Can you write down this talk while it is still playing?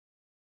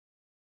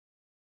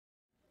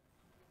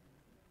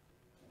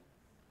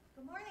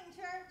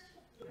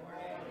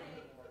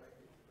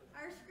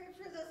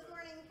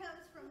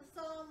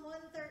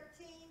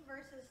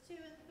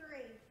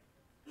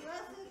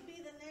Blessed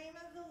be the name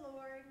of the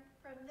Lord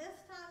from this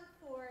time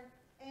forth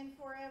and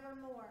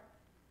forevermore.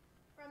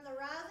 From the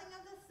rising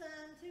of the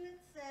sun to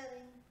its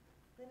setting,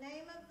 the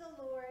name of the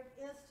Lord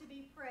is to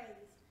be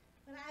praised.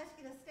 I'm going to ask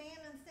you to stand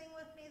and sing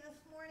with me this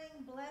morning,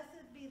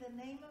 Blessed be the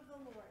name of the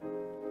Lord.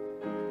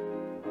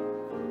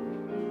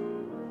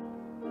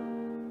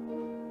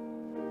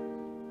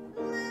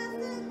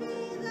 Blessed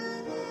be the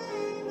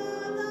name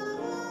of the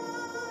Lord.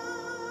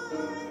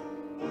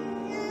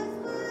 He is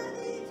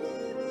worthy to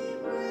be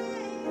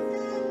praised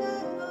and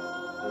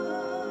adored.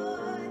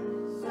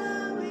 So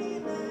we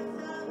lift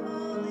up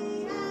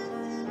holy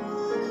hands in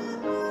one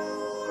accord,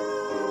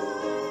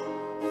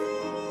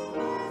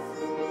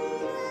 singing, Blessed be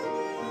the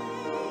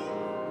name,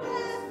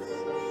 blessed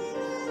be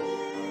the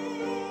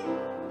name,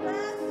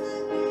 blessed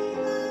be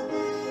the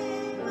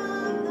name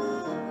of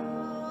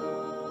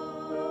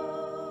the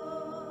Lord.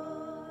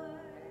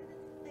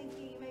 Thank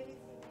you. You may be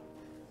seated.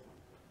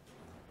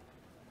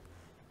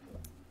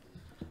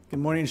 Good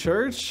morning,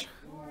 church.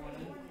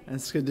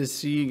 It's good to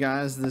see you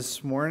guys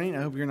this morning.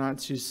 I hope you're not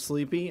too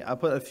sleepy. I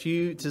put a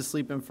few to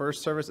sleep in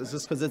first service. It's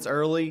just because it's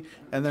early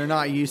and they're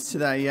not used to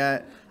that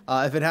yet.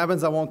 If it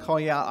happens, I won't call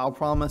you out. I'll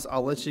promise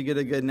I'll let you get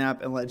a good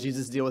nap and let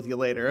Jesus deal with you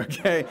later,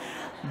 okay?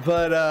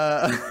 But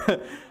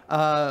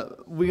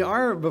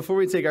before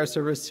we take our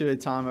service to a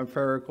time of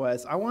prayer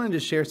request, I wanted to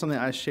share something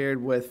I shared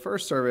with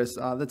first service.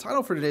 The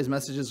title for today's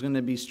message is going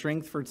to be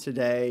Strength for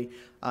Today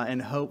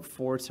and Hope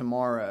for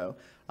Tomorrow.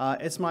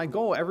 It's my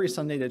goal every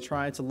Sunday to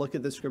try to look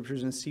at the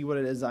scriptures and see what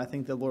it is I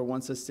think the Lord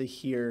wants us to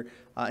hear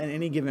in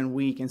any given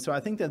week. And so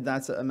I think that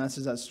that's a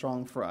message that's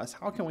strong for us.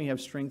 How can we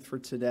have strength for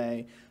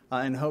today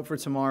and hope for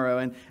tomorrow?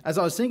 And as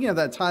I was thinking of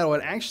that title,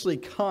 it actually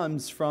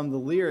comes from the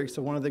lyrics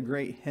of one of the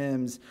great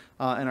hymns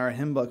in our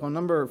hymn book. On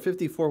number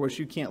 54, which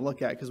you can't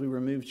look at because we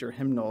removed your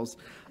hymnals.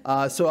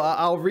 So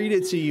I'll read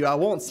it to you. I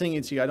won't sing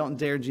it to you. I don't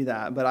dare do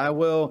that. But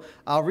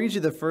I'll read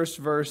you the first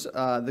verse,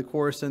 the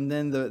chorus, and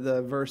then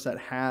the verse that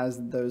has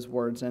those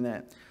words in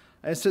it.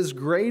 It says,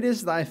 Great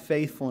is thy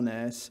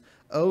faithfulness,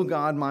 O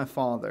God my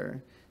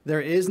Father. There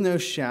is no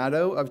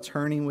shadow of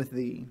turning with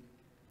thee.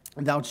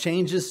 Thou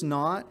changest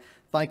not,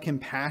 thy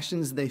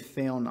compassions they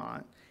fail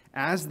not.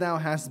 As thou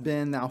hast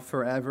been, thou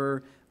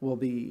forever will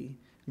be.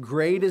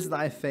 Great is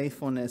thy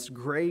faithfulness,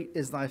 great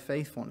is thy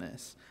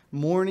faithfulness.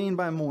 Morning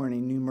by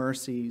morning new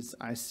mercies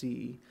I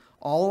see.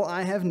 All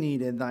I have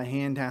needed, thy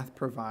hand hath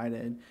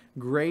provided.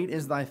 Great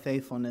is thy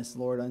faithfulness,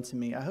 Lord, unto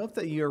me. I hope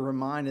that you are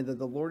reminded that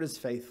the Lord is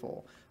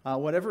faithful.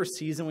 Whatever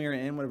season we are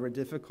in, whatever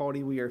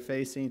difficulty we are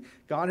facing,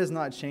 God has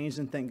not changed,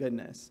 and thank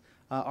goodness.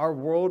 Our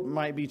world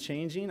might be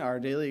changing, our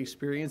daily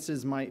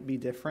experiences might be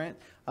different,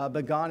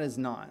 but God is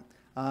not.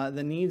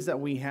 The needs that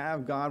we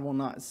have, God will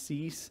not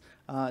cease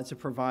to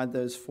provide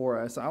those for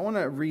us. I want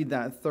to read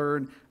that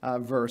third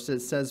verse.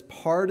 It says,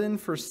 Pardon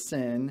for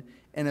sin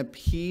and a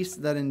peace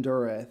that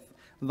endureth,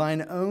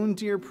 thine own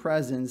dear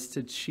presence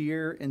to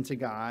cheer and to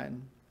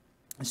guide.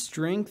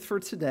 Strength for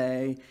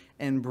today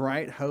and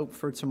bright hope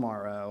for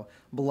tomorrow.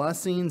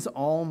 Blessings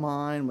all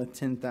mine with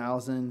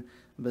 10,000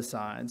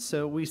 besides.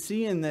 So we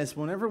see in this,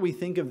 whenever we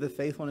think of the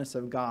faithfulness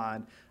of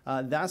God,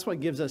 that's what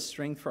gives us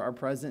strength for our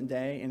present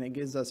day, and it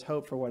gives us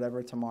hope for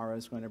whatever tomorrow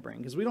is going to bring.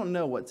 Because we don't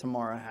know what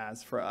tomorrow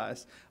has for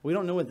us. We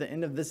don't know what the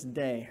end of this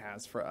day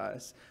has for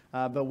us.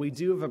 But we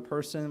do have a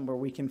person where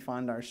we can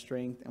find our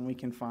strength and we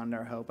can find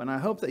our hope. And I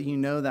hope that you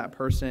know that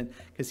person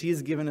because he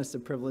has given us the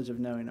privilege of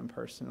knowing him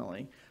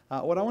personally.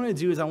 What I want to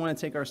do is I want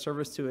to take our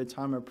service to a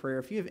time of prayer.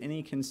 If you have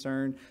any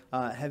concern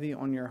heavy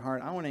on your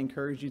heart, I want to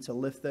encourage you to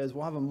lift those.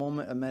 We'll have a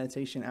moment of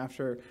meditation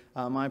after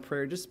my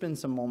prayer. Just spend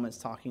some moments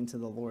talking to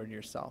the Lord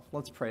yourself.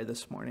 Let's pray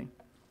this morning.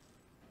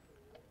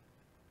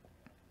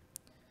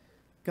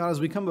 God, as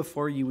we come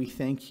before you, we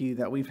thank you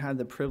that we've had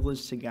the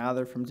privilege to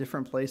gather from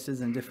different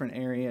places and different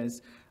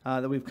areas,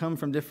 that we've come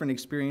from different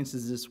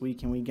experiences this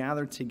week, and we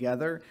gather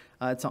together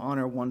to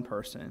honor one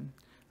person.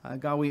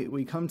 God,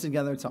 we come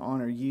together to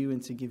honor you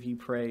and to give you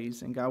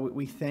praise. And God,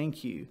 we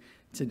thank you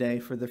today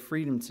for the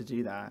freedom to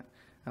do that.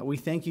 We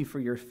thank you for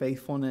your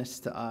faithfulness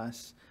to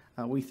us.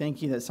 We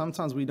thank you that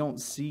sometimes we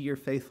don't see your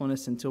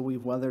faithfulness until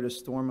we've weathered a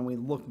storm and we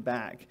look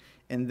back.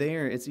 And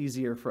there, it's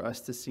easier for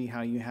us to see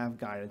how you have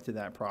guided through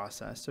that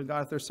process. So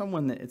God, if there's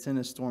someone that it's in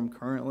a storm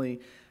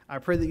currently, I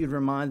pray that you'd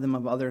remind them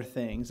of other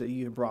things that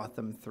you have brought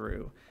them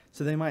through,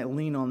 so they might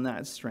lean on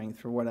that strength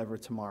for whatever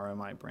tomorrow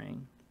might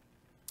bring.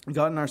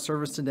 God, in our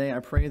service today, I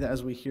pray that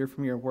as we hear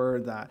from your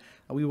word, that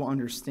we will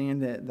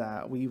understand it,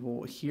 that we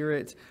will hear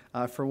it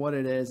for what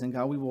it is, and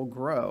God, we will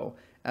grow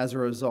as a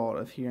result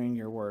of hearing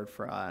your word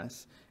for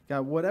us.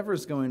 God,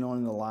 whatever's going on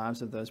in the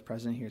lives of those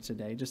present here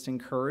today, just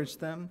encourage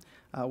them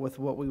with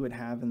what we would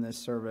have in this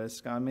service.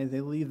 God, may they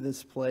leave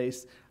this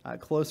place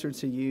closer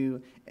to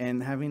you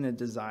and having a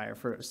desire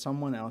for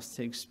someone else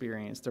to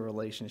experience the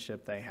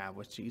relationship they have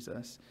with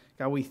Jesus.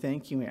 God, we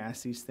thank you. We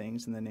ask these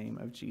things in the name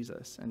of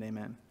Jesus, and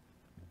amen.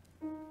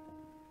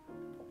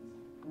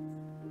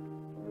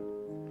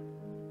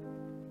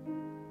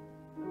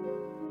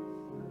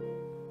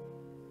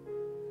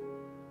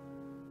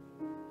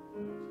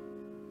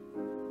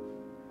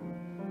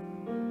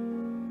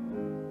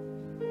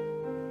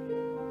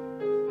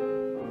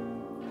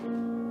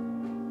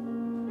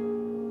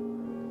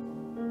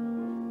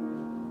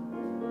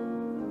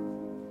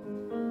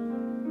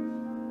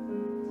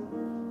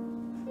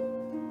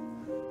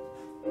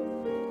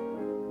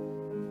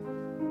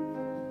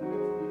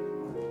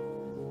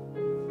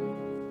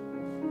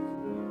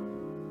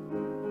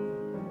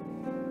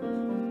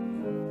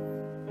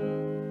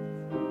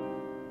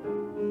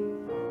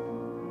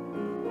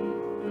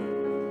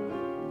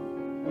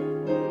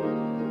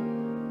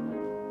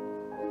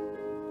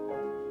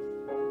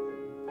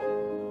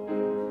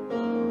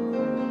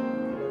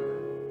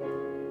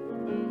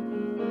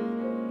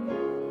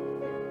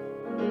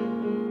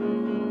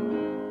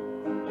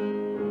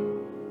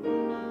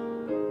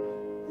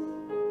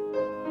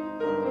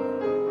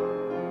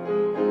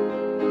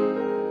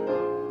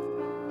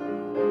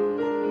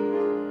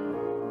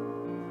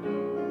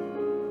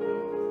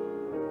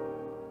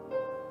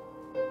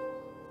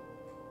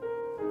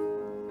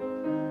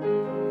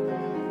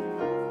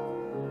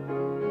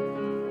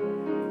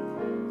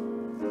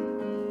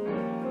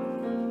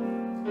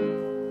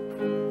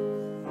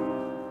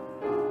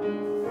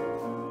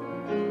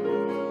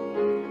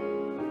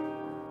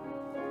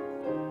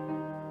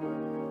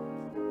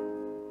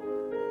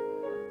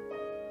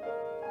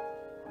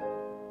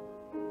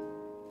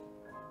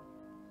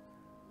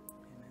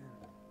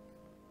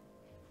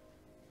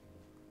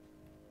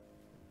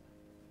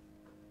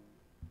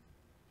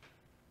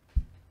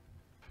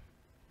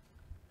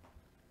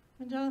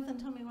 When Jonathan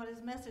told me what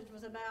his message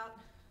was about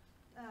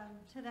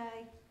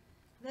today,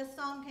 this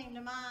song came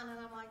to mind, and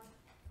I'm like,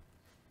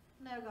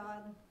 no,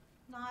 God,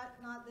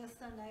 not this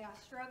Sunday. I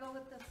struggle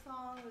with this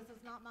song. This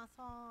is not my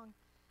song.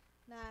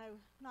 No,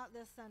 not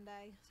this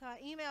Sunday. So I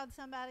emailed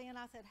somebody, and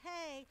I said,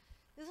 hey,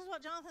 this is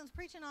what Jonathan's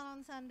preaching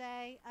on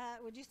Sunday.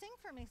 Would you sing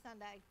for me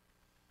Sunday?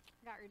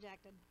 I got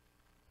rejected.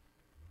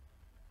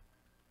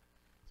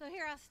 So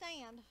here I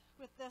stand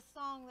with this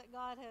song that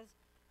God has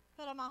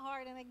put on my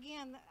heart. And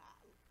again,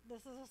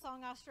 this is a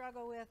song I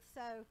struggle with.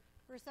 So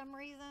for some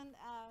reason,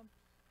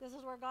 this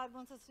is where God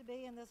wants us to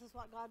be, and this is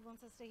what God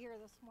wants us to hear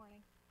this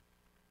morning.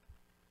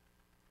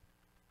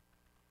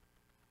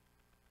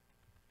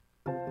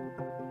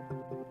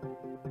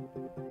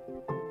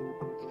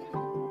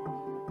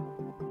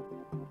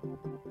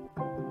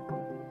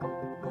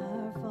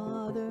 Our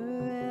Father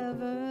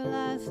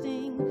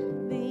everlasting,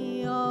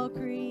 the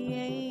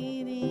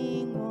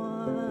all-creating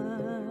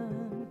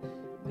one,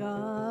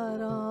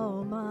 God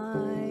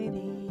Almighty,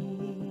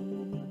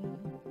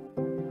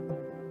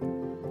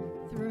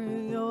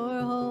 through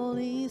your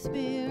Holy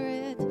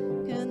Spirit,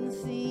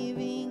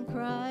 conceiving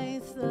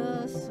Christ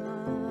the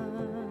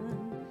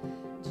Son,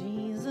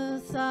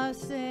 Jesus our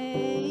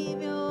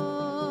Savior.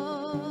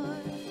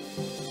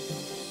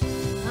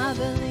 I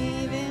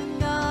believe in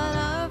God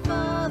our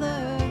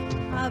Father,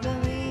 I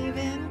believe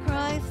in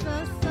Christ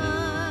the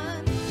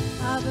Son,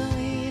 I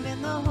believe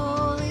in the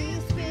Holy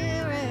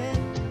Spirit,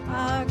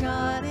 our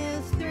God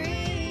is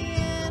three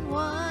in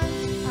one.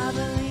 I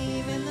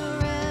believe in the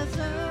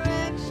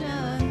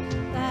resurrection,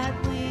 that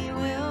we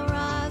will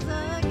rise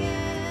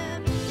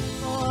again,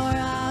 for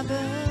I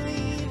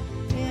believe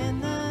in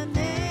the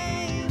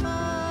name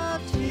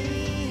of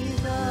Jesus.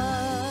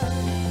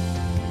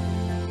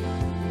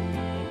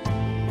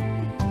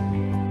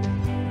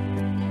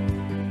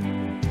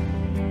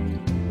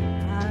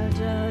 Our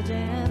judge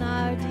and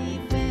our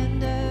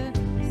defender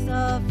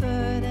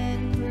suffered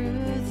and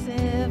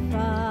crucified.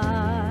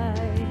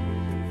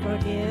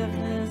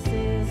 Forgiveness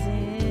is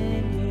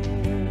in you.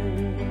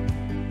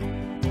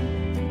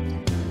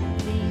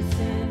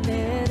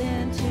 Descended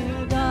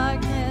into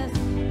darkness,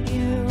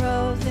 you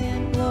rose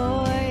in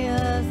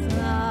glorious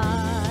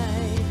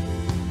light,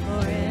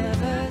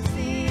 forever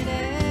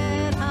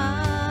seated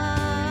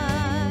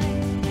high.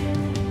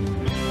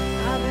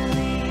 I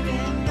believe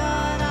in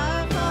God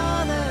our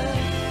Father,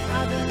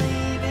 I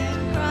believe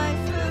in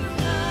Christ the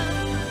Son,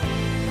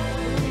 I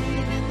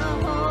believe in the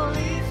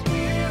Holy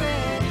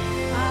Spirit,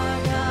 our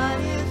God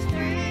is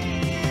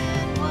three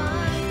in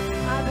one.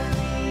 I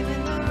believe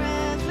in the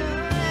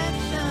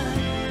resurrection,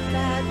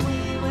 that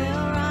we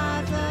will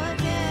rise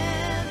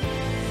again,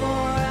 for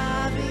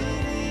I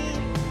believe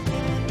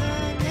in the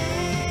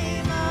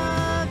name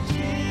of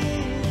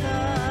Jesus.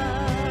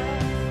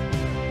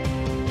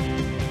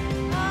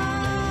 I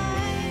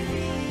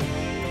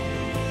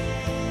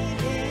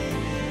believe in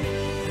you.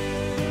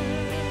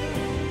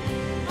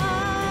 I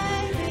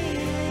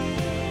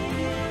believe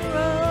you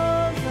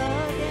rose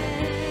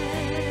again.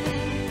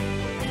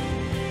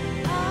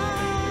 I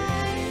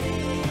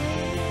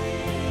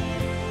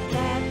believe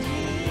that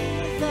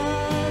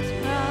Jesus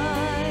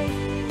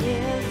Christ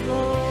is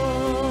Lord.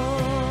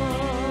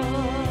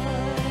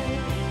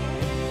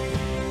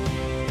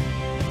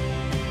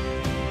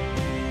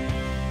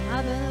 I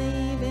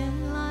believe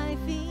in life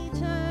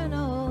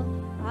eternal.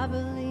 I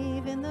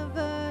believe in the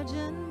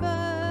virgin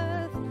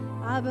birth.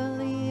 I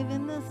believe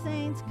in the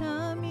saints'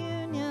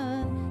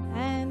 communion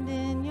and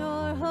in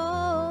your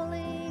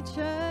holy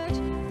church.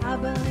 I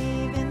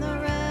believe in the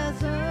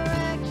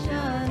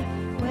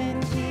resurrection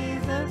when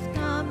Jesus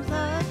comes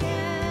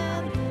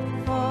again.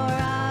 For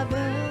I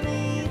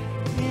believe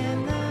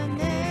in the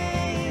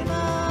name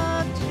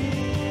of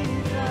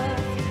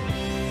Jesus.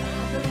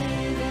 I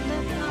believe in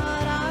the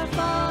God our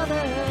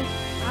Father,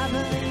 I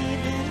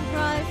believe in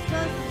Christ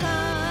the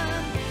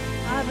Son,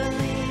 I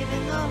believe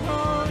in the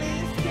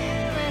Holy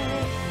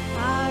Spirit,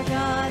 our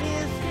God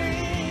is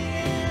three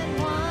in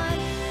one.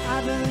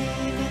 I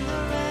believe in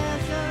the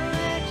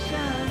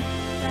resurrection,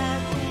 that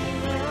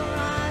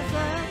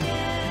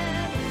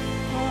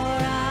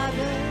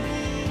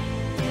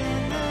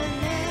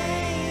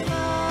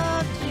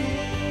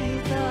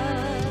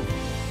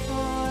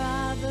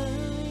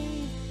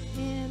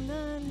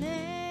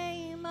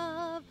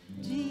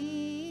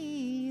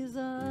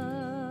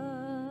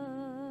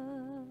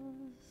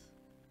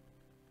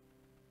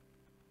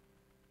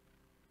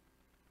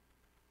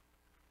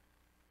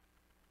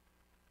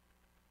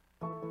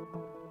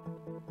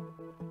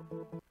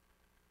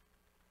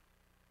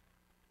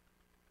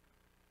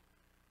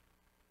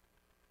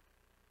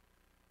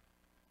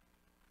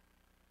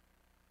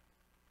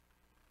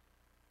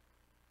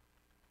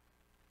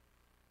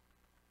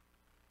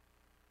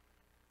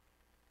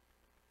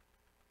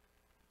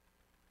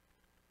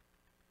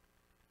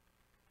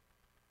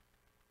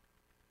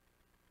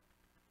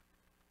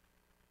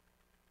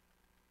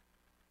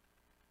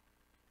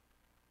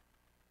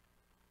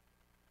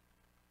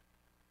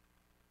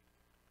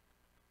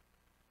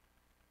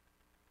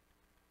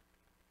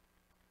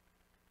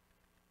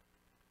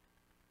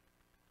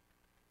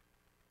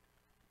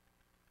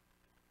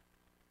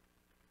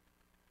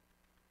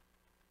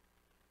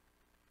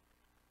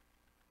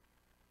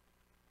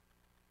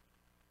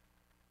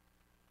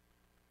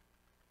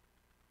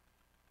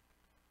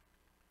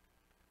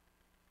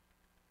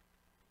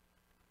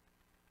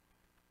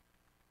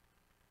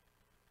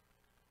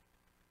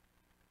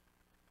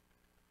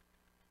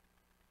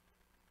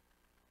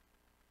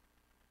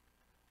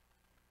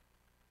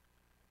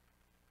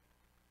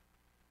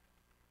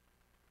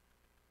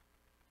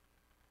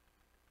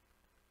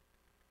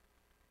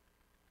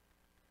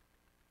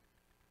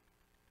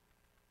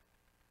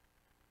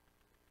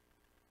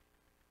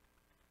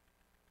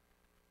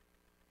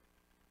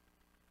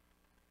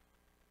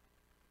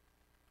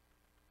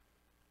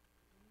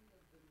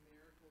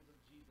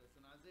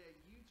Leah,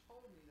 you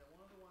told me that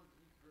one of the ones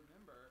you could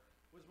remember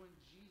was when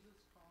Jesus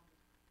calmed.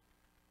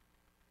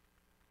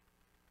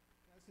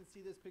 You guys can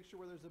see this picture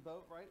where there's a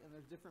boat, right? And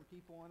there's different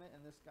people on it, and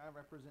this guy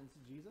represents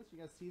Jesus.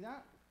 You guys see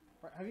that?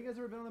 Right. Have you guys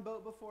ever been on a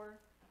boat before?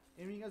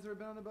 Any of you guys ever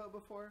been on a boat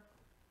before?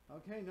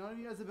 Okay, none of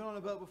you guys have been on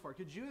a boat before.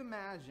 Could you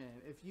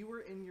imagine if you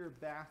were in your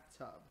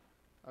bathtub,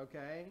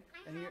 okay?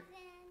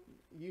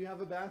 You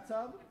have a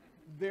bathtub?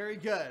 Very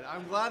good.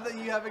 I'm glad that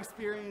you have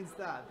experienced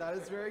that. That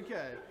is very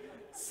good.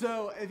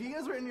 So if you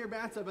guys were in your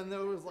bathtub and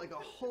there was like a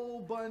whole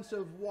bunch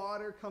of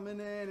water coming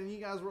in and you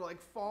guys were like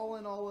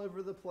falling all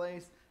over the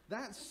place,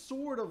 that's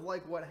sort of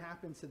like what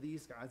happened to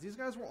these guys. These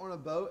guys were on a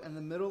boat in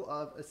the middle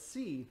of a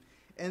sea.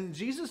 And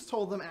Jesus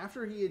told them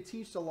after he had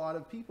taught a lot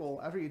of people,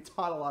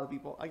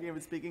 I can't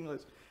even speak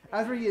English,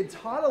 after he had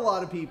taught a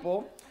lot of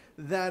people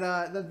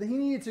that he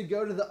needed to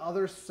go to the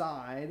other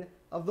side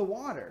of the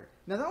water.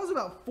 Now that was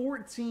about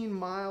 14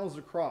 miles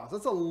across.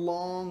 That's a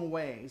long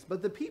ways.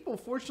 But the people,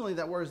 fortunately,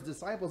 that were his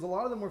disciples, a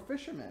lot of them were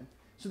fishermen.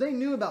 So they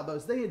knew about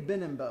boats. They had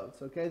been in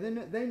boats, okay?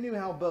 They knew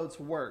how boats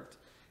worked.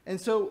 And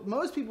so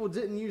most people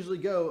didn't usually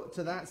go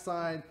to that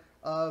side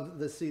of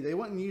the sea. They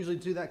wouldn't usually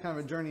do that kind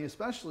of a journey,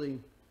 especially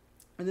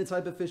in the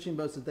type of fishing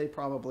boats that they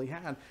probably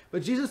had.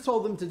 But Jesus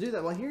told them to do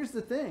that. Well, here's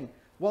the thing.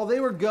 While they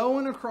were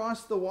going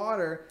across the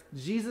water,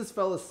 Jesus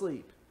fell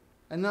asleep.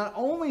 And not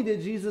only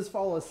did Jesus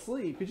fall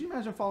asleep, could you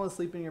imagine falling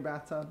asleep in your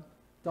bathtub?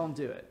 Don't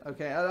do it,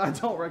 okay? I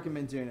don't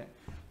recommend doing it.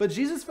 But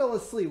Jesus fell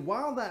asleep.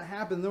 While that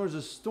happened, there was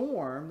a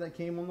storm that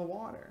came on the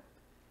water.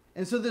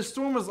 And so this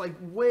storm was like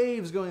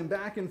waves going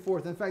back and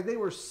forth. In fact, they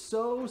were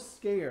so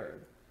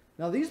scared.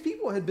 Now, these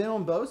people had been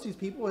on boats. These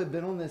people had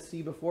been on this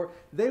sea before.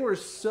 They were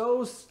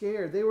so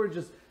scared. They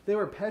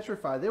were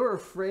petrified. They were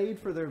afraid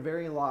for their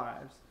very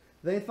lives.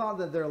 They thought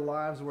that their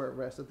lives were at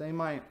risk, that they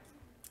might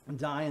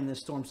die in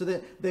this storm. So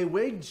they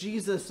wake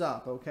Jesus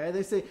up, okay?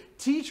 They say,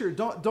 "Teacher,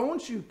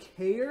 don't you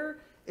care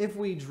if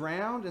we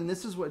drowned?" And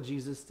this is what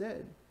Jesus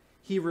did.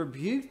 He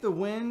rebuked the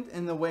wind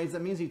and the waves.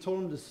 That means he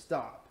told them to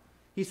stop.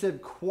 He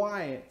said,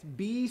 "Quiet,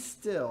 be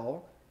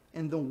still."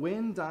 And the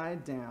wind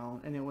died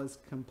down, and it was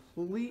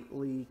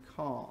completely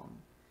calm.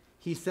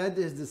 He said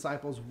to his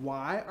disciples,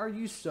 "Why are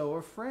you so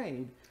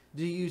afraid?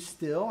 Do you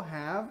still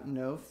have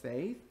no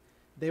faith?"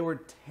 They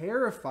were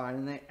terrified,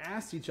 and they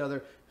asked each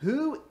other,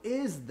 "Who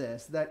is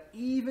this that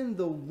even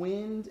the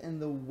wind and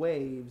the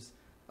waves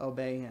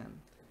obey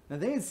him?" Now,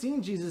 they had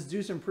seen Jesus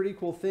do some pretty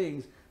cool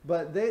things,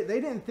 but they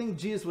didn't think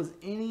Jesus was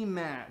any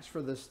match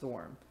for the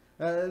storm.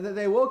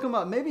 They woke him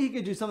up. Maybe he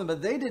could do something,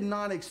 but they did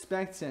not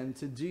expect him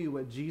to do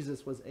what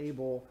Jesus was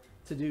able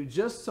to do.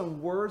 Just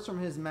some words from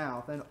his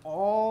mouth, and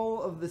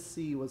all of the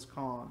sea was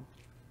calm.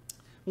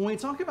 When we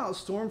talk about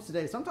storms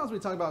today, sometimes we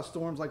talk about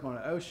storms like on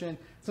an ocean.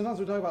 Sometimes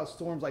we talk about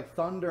storms like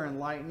thunder and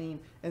lightning.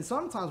 And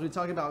sometimes we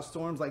talk about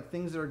storms like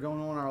things that are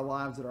going on in our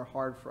lives that are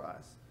hard for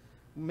us.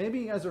 Maybe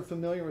you guys are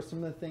familiar with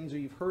some of the things, or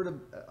you've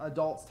heard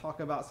adults talk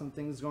about some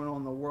things going on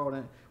in the world.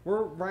 And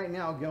we're right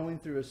now going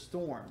through a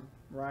storm,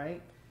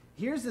 right?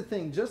 Here's the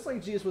thing. Just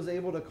like Jesus was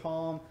able to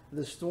calm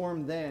the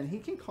storm then, he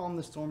can calm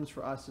the storms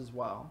for us as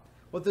well.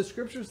 What the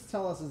scriptures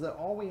tell us is that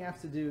all we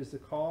have to do is to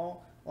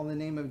call on the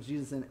name of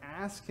Jesus and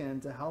ask him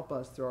to help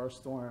us through our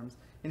storms.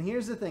 And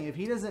here's the thing. If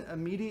he doesn't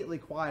immediately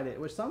quiet it,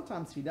 which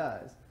sometimes he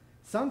does,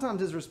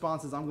 sometimes his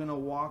response is, "I'm going to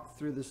walk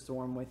through the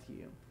storm with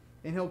you."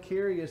 And he'll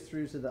carry us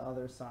through to the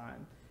other side.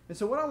 And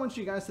so what I want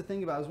you guys to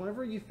think about is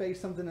whenever you face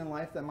something in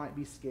life that might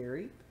be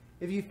scary,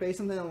 if you face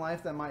something in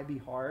life that might be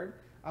hard,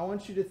 I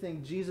want you to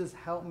think, "Jesus,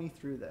 help me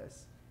through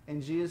this."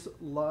 And Jesus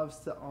loves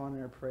to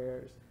honor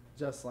prayers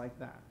just like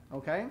that,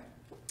 okay?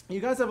 You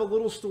guys have a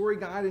little story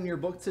guide in your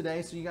book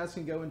today, so you guys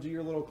can go and do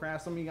your little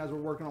craft. Some of you guys were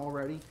working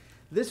already.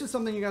 This is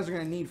something you guys are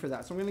going to need for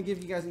that. So I'm going to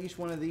give you guys each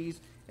one of these,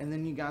 and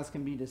then you guys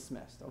can be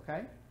dismissed,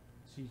 okay?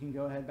 So you can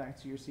go ahead back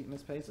to your seat,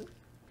 Miss Paisley.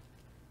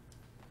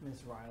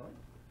 Miss Riley,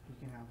 you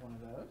can have one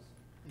of those.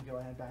 You go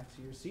ahead back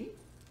to your seat.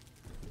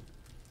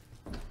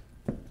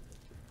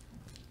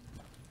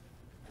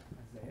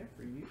 Isaiah,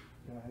 for you.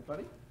 Go ahead,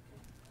 buddy.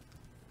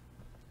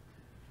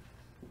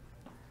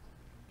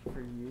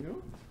 For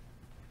you.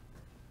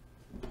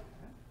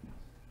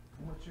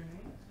 What's your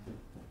name?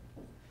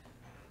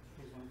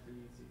 Here's one for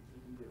you, so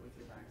you can do it with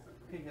your back.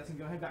 Okay, you guys can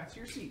go ahead back to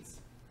your seats.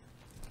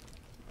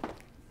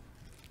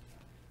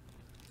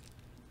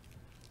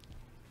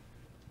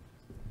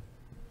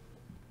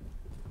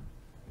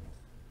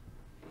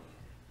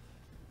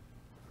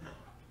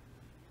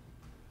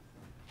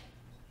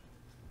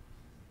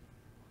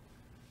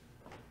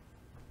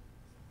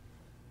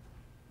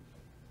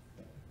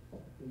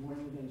 Good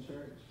morning again,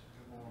 church.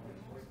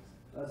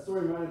 That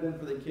story might have been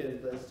for the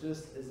kids, but it's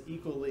just as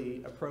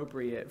equally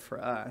appropriate for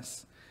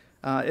us.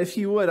 If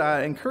you would,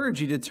 I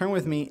encourage you to turn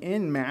with me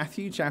in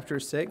Matthew chapter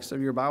 6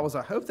 of your Bibles.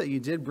 I hope that you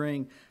did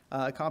bring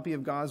a copy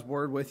of God's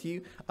Word with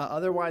you.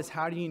 Otherwise,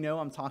 how do you know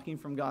I'm talking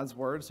from God's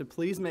Word? So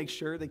please make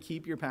sure to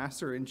keep your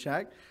pastor in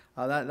check.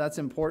 That's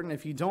important.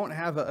 If you don't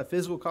have a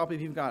physical copy,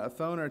 if you've got a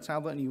phone or a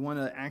tablet and you want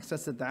to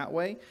access it that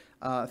way,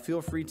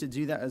 feel free to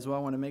do that as well.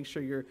 I want to make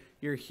sure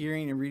you're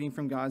hearing and reading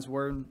from God's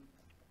Word.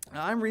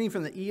 I'm reading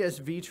from the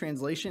ESV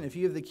translation. If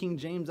you have the King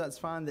James, that's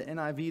fine. The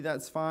NIV,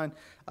 that's fine.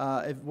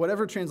 If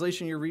whatever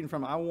translation you're reading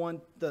from,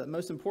 the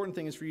most important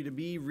thing is for you to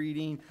be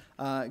reading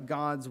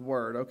God's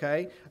word,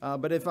 okay?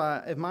 But if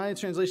my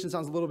translation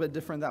sounds a little bit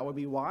different, that would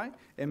be why.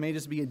 It may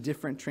just be a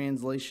different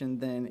translation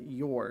than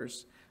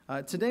yours.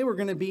 Today we're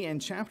going to be in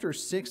chapter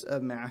 6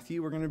 of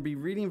Matthew. We're going to be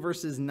reading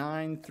verses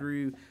 9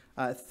 through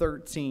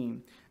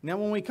 13. Now,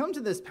 when we come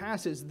to this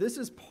passage, this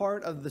is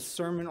part of the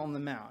Sermon on the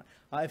Mount.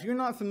 If you're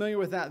not familiar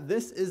with that,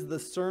 this is the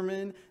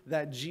sermon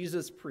that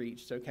Jesus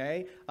preached,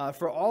 okay?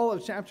 For all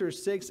of chapter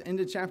 6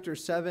 into chapter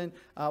 7,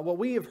 what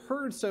we have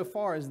heard so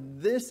far is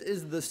this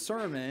is the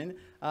sermon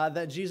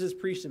that Jesus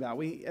preached about.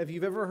 If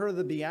you've ever heard of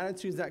the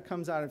Beatitudes, that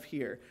comes out of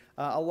here.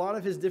 A lot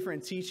of his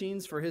different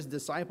teachings for his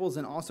disciples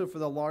and also for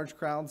the large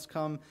crowds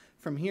come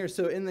from here.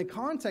 So in the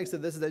context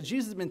of this is that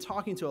Jesus has been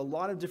talking to a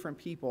lot of different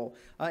people.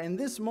 In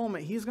this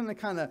moment, he's going to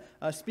kind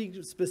of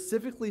speak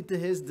specifically to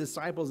his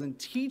disciples and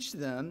teach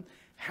them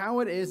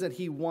how it is that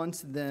he wants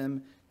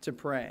them to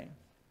pray.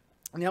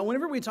 Now,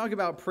 whenever we talk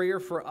about prayer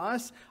for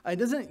us, it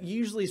doesn't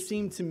usually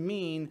seem to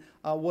mean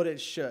what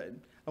it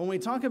should. When we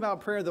talk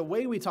about prayer, the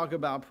way we talk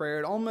about prayer,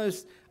 it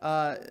almost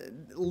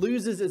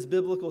loses its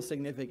biblical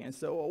significance.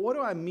 So what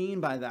do I mean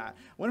by that?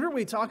 Whenever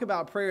we talk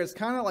about prayer, it's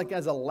kind of like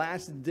as a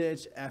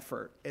last-ditch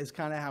effort is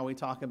kind of how we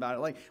talk about it.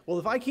 Like, well,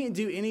 if I can't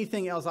do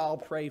anything else, I'll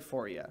pray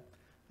for you.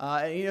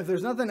 If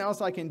there's nothing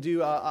else I can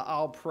do,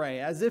 I'll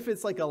pray. As if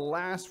it's like a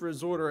last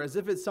resort, or as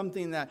if it's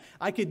something that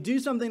I could do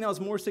something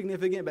else more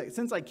significant, but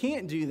since I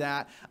can't do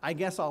that, I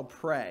guess I'll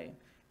pray,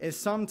 is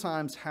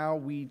sometimes how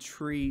we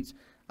treat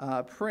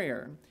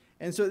prayer.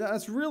 And so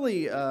that's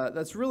really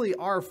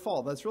our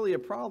fault. That's really a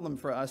problem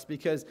for us,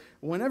 because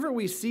whenever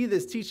we see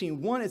this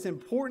teaching, one, it's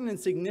important and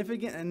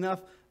significant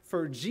enough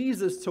for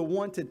Jesus to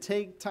want to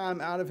take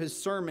time out of his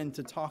sermon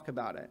to talk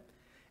about it.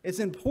 It's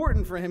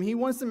important for him. He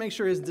wants to make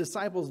sure his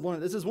disciples learn it.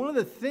 This is one of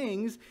the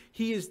things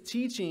he is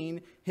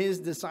teaching his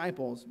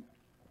disciples.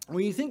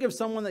 When you think of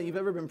someone that you've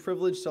ever been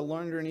privileged to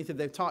learn underneath, if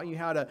they've taught you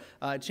how to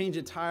change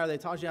a tire, they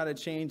taught you how to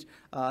change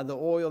the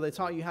oil, they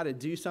taught you how to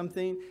do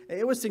something,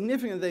 it was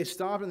significant that they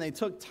stopped and they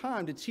took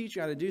time to teach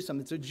you how to do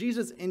something. So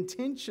Jesus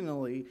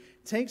intentionally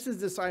takes his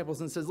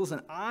disciples and says,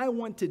 listen, I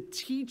want to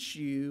teach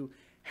you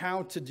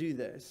how to do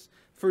this.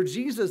 For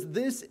Jesus,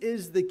 this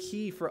is the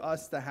key for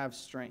us to have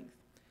strength.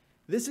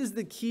 This is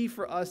the key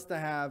for us to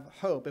have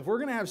hope. If we're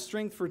going to have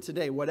strength for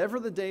today, whatever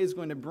the day is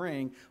going to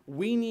bring,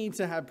 we need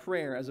to have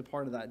prayer as a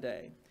part of that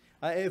day.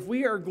 If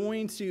we are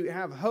going to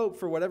have hope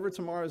for whatever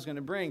tomorrow is going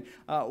to bring,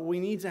 we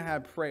need to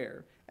have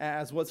prayer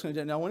as what's going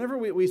to do. Now, whenever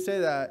we say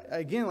that,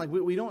 again, like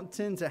we don't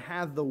tend to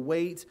have the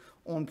weight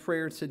on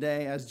prayer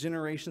today as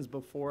generations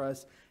before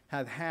us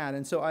have had.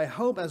 And so I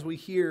hope as we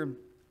hear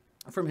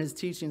from his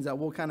teachings that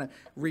we'll kind of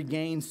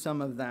regain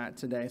some of that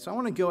today. So I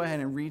want to go ahead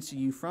and read to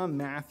you from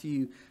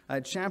Matthew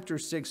chapter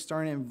 6,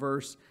 starting in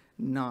verse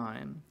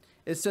 9.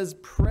 It says,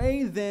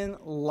 "Pray then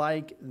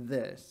like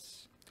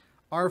this: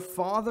 Our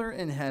Father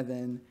in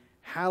heaven,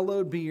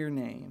 hallowed be your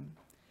name.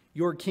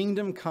 Your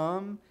kingdom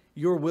come,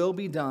 your will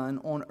be done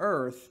on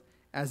earth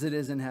as it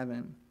is in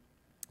heaven.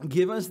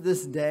 Give us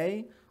this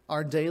day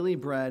our daily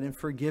bread, and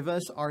forgive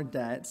us our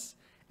debts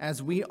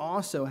as we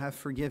also have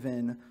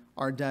forgiven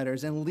our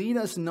debtors, and lead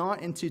us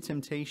not into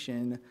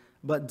temptation,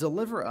 but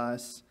deliver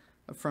us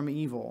from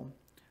evil."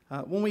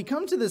 When we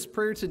come to this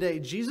prayer today,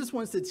 Jesus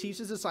wants to teach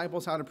his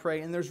disciples how to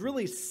pray, and there's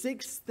really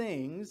 6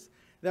 things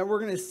that we're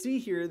going to see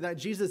here that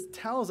Jesus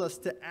tells us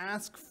to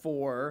ask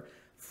for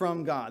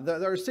from God.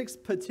 There are 6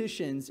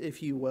 petitions,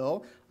 if you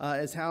will,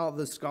 is how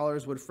the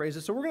scholars would phrase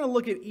it. So we're going to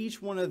look at each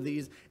one of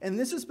these, and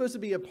this is supposed to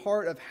be a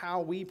part of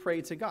how we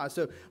pray to God.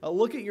 So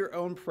look at your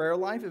own prayer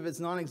life. If it's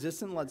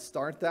non-existent, let's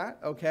start that,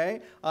 okay?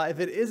 If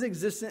it is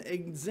existent,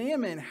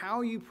 examine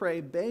how you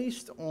pray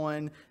based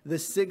on the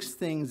 6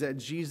 things that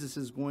Jesus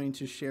is going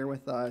to share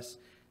with us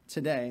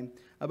today.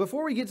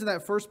 Before we get to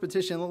that first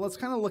petition, let's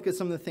kind of look at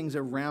some of the things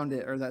around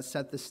it or that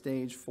set the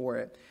stage for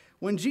it.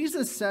 When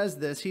Jesus says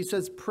this, he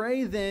says,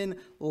 "Pray then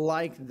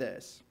like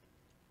this."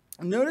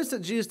 Notice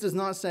that Jesus does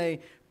not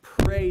say,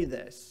 "Pray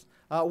this."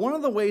 One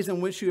of the ways in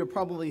which you have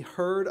probably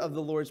heard of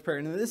the Lord's Prayer,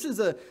 and this is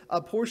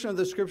a portion of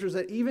the scriptures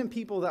that even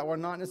people that were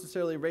not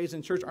necessarily raised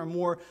in church are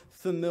more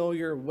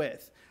familiar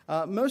with.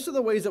 Most of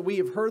the ways that we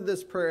have heard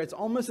this prayer, it's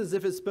almost as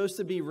if it's supposed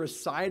to be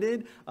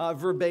recited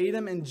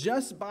verbatim, and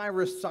just by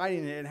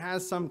reciting it, it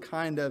has some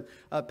kind of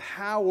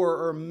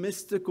power or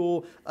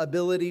mystical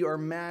ability or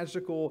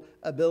magical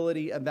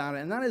ability about it.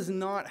 And that is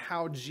not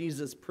how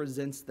Jesus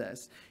presents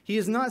this. He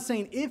is not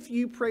saying, if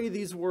you pray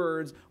these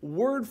words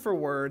word for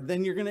word,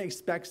 then you're going to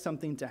expect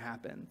something to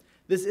happen.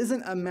 This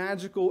isn't a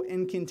magical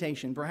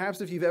incantation.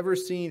 Perhaps if you've ever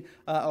seen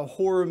a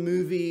horror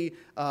movie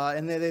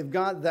and they've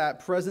got that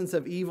presence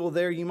of evil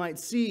there, you might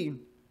see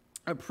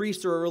a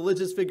priest or a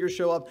religious figure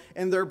show up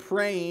and they're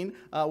praying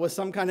with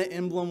some kind of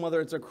emblem, whether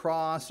it's a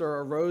cross or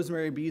a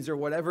rosemary beads or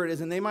whatever it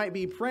is, and they might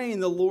be praying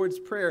the Lord's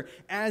Prayer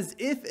as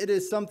if it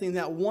is something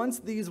that once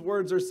these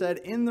words are said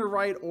in the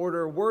right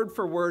order, word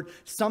for word,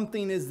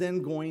 something is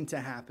then going to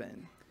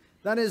happen.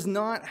 That is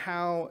not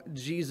how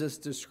Jesus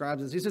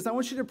describes this. He says, I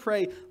want you to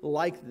pray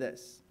like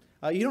this.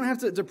 You don't have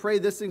to pray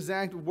this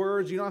exact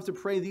words. You don't have to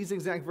pray these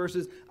exact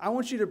verses. I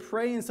want you to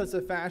pray in such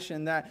a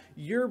fashion that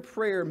your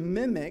prayer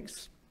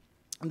mimics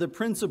the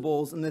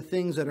principles and the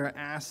things that are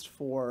asked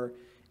for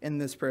in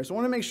this prayer. So I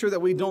want to make sure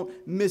that we don't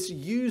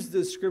misuse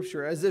this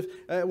scripture as if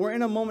we're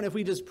in a moment, if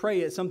we just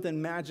pray it,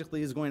 something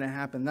magically is going to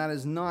happen. That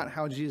is not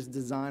how Jesus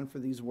designed for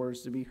these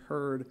words to be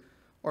heard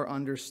or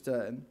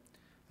understood.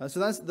 So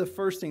that's the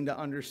first thing to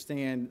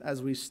understand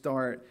as we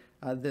start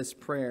this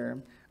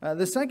prayer.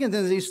 The second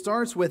thing is he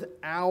starts with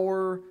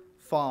our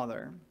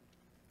Father.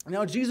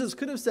 Now, Jesus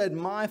could have said,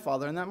 my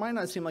Father, and that might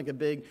not seem like a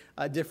big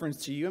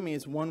difference to you. I mean,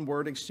 it's one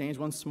word exchange,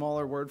 one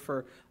smaller word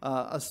for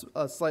a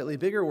slightly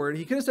bigger word.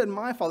 He could have said,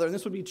 my Father, and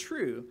this would be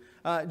true.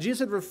 Jesus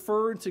had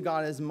referred to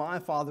God as my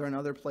Father in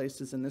other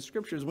places in the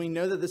Scriptures. We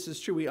know that this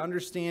is true. We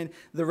understand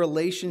the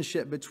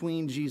relationship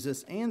between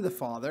Jesus and the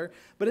Father,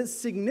 but it's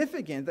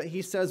significant that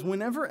he says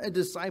whenever a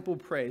disciple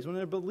prays, when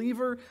a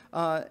believer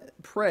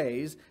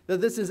prays,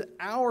 that this is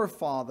our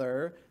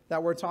Father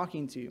that we're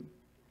talking to.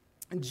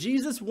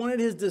 Jesus wanted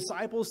his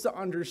disciples to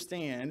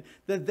understand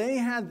that they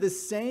had the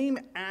same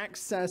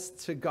access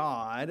to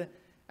God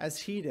as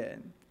he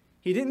did.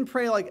 He didn't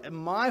pray like,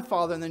 my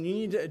Father, and then you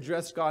need to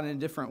address God in a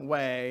different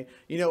way.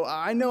 You know,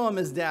 I know him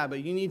as Dad,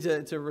 but you need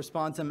to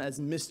respond to him as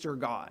Mr.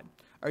 God.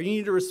 Or you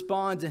need to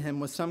respond to him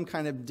with some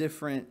kind of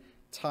different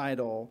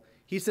title.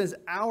 He says,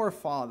 our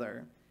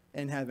Father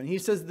in heaven. He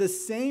says, the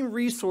same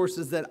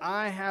resources that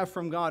I have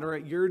from God are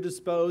at your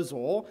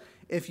disposal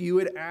if you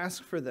would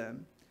ask for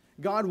them.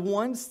 God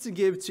wants to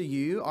give to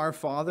you, our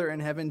Father in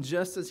heaven,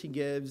 just as he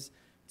gives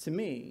to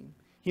me.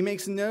 He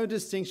makes no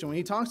distinction. When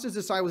he talks to his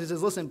disciples, he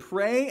says, listen,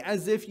 pray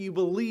as if you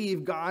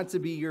believe God to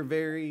be your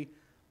very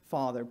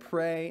Father.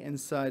 Pray in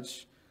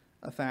such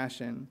a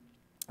fashion.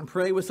 And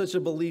pray with such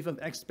a belief of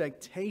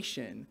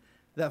expectation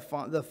that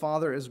the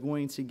Father is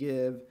going to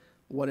give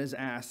what is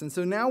asked. And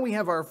so now we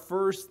have our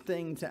first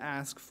thing to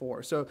ask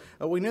for. So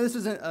we know this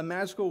isn't a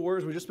magical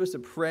words. We're just supposed to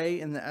pray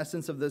in the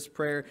essence of this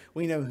prayer.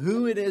 We know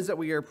who it is that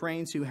we are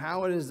praying to,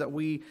 how it is that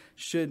we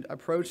should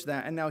approach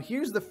that. And now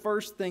here's the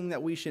first thing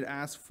that we should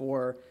ask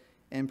for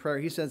in prayer.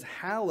 He says,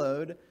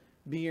 hallowed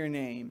be your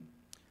name.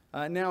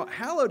 Now,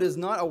 hallowed is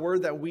not a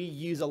word that we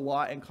use a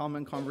lot in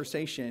common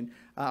conversation.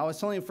 I was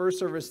telling first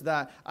service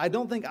that I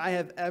don't think I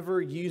have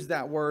ever used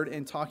that word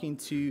in talking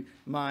to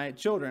my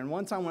children.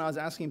 One time when I was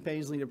asking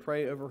Paisley to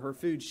pray over her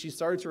food, she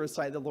started to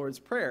recite the Lord's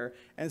Prayer.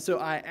 And so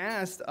I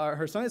asked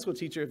her Sunday school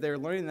teacher if they were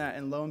learning that,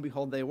 and lo and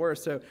behold, they were.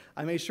 So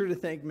I made sure to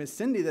thank Miss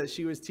Cindy that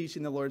she was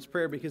teaching the Lord's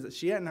Prayer because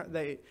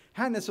they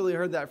hadn't necessarily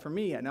heard that from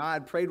me yet. Now, I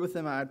had prayed with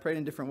them, I had prayed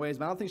in different ways,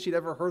 but I don't think she'd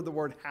ever heard the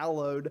word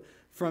hallowed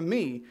from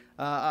me.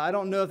 I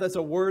don't know if that's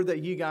a word that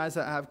you guys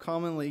have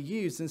commonly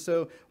used. And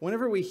so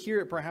whenever we hear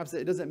it, perhaps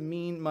it doesn't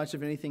mean much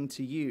of anything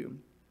to you.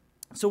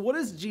 So what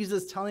is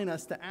Jesus telling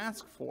us to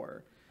ask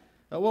for?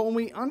 Well, when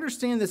we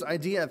understand this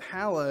idea of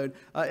hallowed,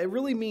 it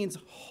really means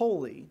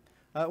holy.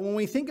 When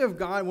we think of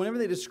God, whenever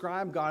they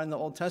describe God in the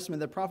Old Testament,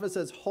 the prophet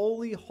says,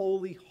 holy,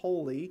 holy,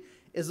 holy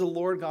is the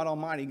Lord God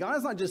Almighty. God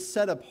is not just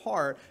set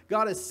apart.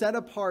 God is set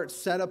apart,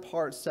 set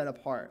apart, set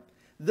apart.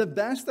 The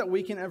best that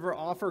we can ever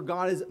offer,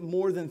 God is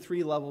more than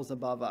 3 levels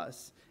above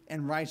us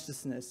in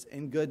righteousness,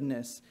 in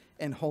goodness,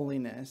 and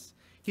holiness.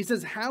 He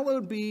says,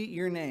 hallowed be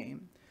your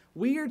name.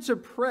 We are to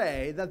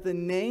pray that the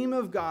name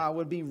of God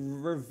would be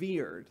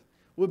revered,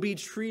 would be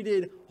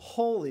treated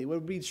holy,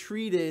 would be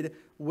treated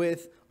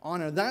with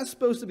honor. That's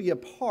supposed to be a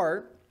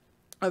part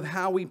of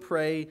how we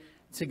pray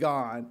to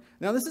God.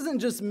 Now, this isn't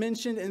just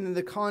mentioned in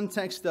the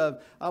context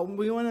of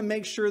we want to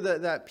make sure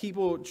that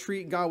people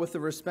treat God with the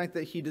respect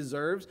that he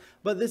deserves,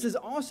 but this is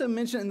also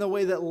mentioned in the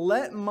way that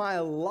let my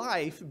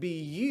life be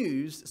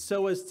used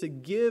so as to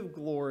give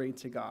glory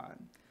to God.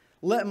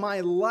 Let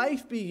my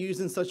life be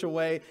used in such a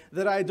way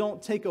that I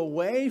don't take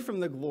away from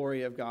the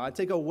glory of God,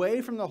 take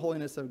away from the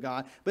holiness of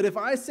God. But if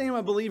I say I'm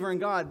a believer in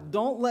God,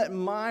 don't let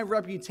my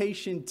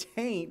reputation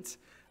taint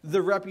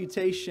the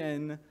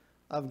reputation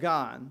of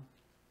God.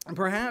 And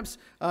perhaps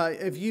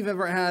if you've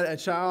ever had a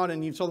child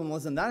and you've told them,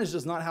 listen, that is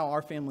just not how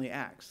our family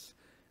acts,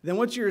 then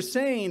what you're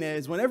saying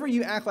is whenever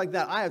you act like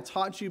that, I have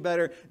taught you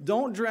better.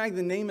 Don't drag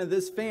the name of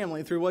this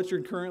family through what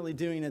you're currently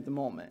doing at the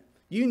moment.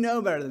 You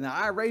know better than that.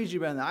 I raised you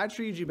better than that. I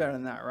treated you better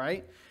than that,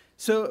 right?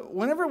 So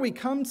whenever we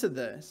come to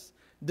this,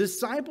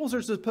 disciples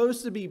are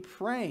supposed to be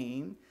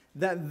praying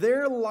that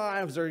their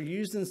lives are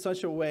used in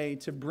such a way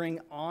to bring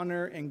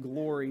honor and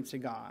glory to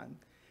God.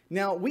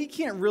 Now, we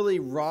can't really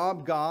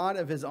rob God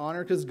of his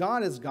honor because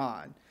God is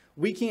God.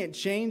 We can't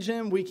change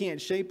him. We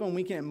can't shape him.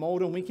 We can't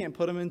mold him. We can't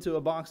put him into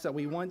a box that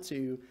we want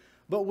to.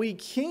 But we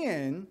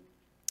can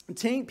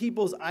taint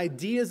people's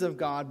ideas of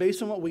God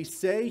based on what we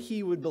say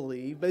he would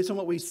believe, based on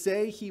what we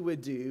say he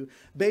would do,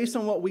 based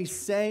on what we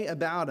say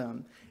about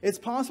him. It's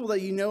possible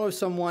that you know of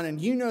someone and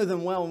you know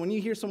them well, and when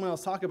you hear someone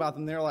else talk about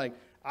them, they're like,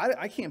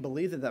 I can't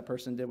believe that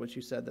person did what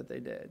you said that they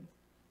did,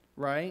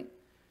 right?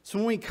 So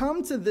when we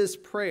come to this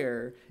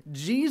prayer,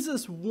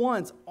 Jesus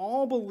wants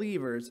all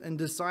believers and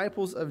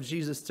disciples of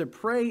Jesus to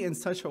pray in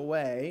such a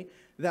way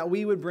that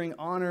we would bring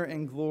honor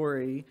and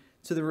glory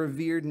to the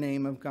revered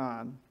name of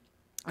God.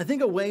 I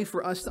think a way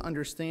for us to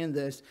understand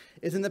this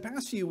is in the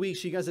past few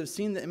weeks, you guys have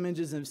seen the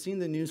images and have seen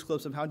the news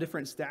clips of how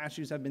different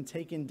statues have been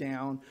taken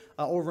down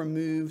or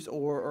removed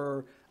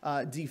or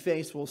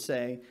defaced, we'll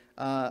say,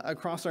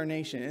 across our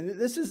nation. And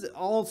this is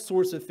all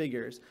sorts of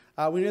figures.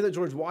 We know that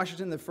George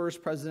Washington, the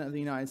first president of the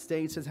United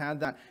States, has had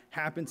that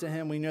happen to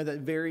him. We know that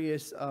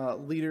various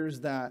leaders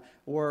that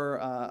were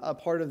a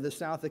part of the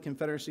South, the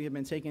Confederacy, have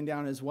been taken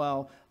down as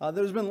well.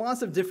 There's been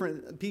lots of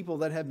different people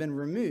that have been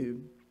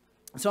removed.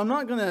 So I'm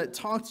not going to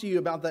talk to you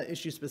about that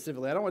issue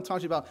specifically. I don't want to talk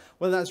to you about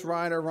whether that's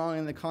right or wrong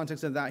in the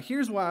context of that.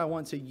 Here's why I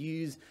want to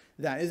use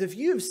that, is if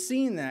you've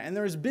seen that and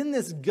there's been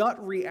this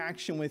gut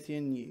reaction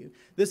within you,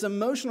 this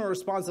emotional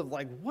response of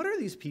like, what are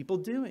these people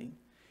doing?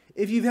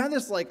 If you've had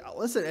this like,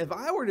 listen, if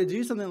I were to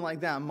do something like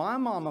that, my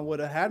mama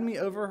would have had me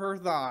over her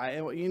thigh.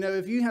 And, you know,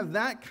 if you have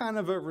that kind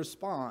of a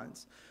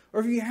response, or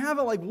if you have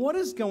it like, what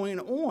is going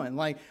on?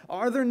 Like,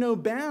 are there no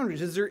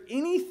boundaries? Is there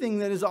anything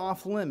that is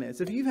off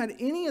limits? If you've had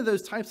any of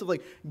those types of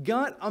like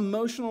gut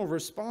emotional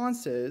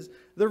responses,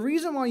 the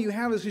reason why you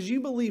have is because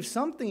you believe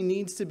something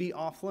needs to be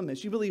off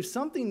limits. You believe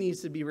something needs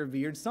to be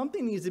revered.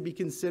 Something needs to be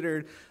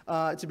considered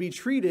to be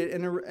treated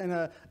in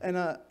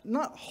a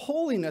not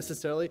holy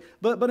necessarily,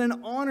 but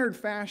an honored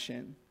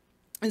fashion.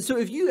 And so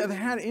if you have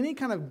had any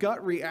kind of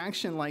gut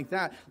reaction like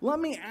that, let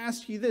me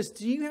ask you this.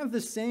 Do you have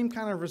the same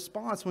kind of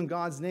response when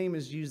God's name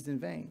is used in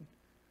vain?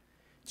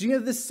 Do you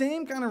have the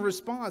same kind of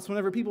response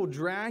whenever people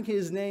drag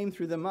his name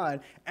through the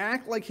mud,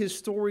 act like his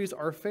stories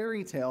are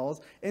fairy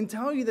tales, and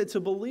tell you that to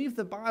believe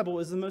the Bible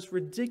is the most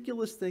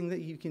ridiculous thing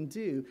that you can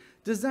do?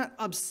 Does that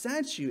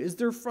upset you? Is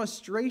there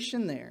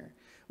frustration there?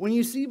 When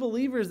you see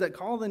believers that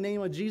call the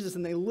name of Jesus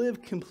and they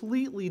live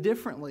completely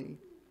differently,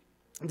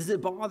 does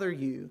it bother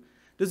you?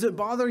 Does it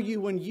bother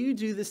you when you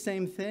do the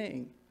same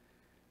thing?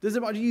 Does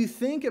it bother you?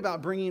 Think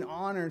about bringing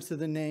honor to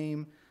the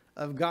name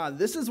of God.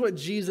 This is what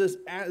Jesus,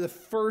 the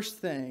first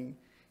thing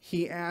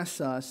he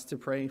asks us to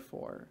pray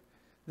for,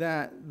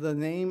 that the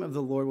name of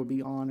the Lord would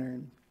be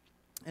honored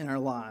in our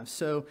lives.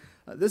 So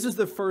this is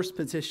the first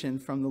petition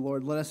from the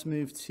Lord. Let us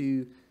move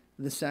to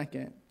the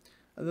second.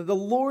 The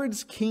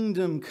Lord's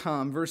kingdom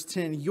come, verse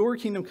 10, your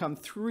kingdom come,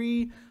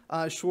 three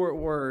short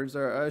words,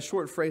 or a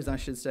short phrase, I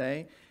should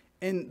say.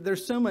 And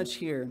there's so much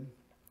here.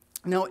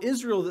 Now,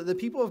 Israel, the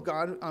people of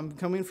God,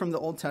 coming from the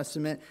Old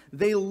Testament,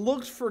 they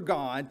looked for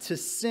God to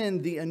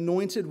send the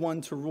anointed one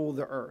to rule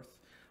the earth.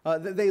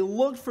 They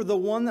looked for the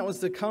one that was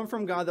to come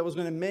from God that was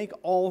going to make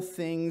all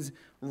things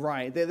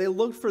right. They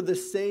looked for the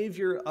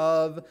Savior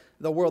of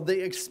the world.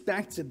 They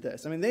expected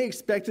this. I mean, they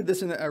expected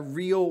this in a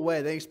real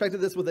way. They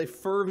expected this with a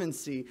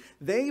fervency.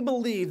 They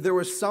believed there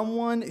was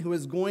someone who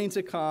was going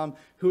to come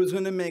who was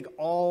going to make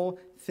all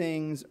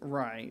things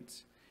right.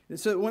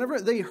 So whenever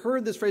they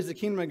heard this phrase, the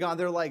kingdom of God,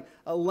 they're like,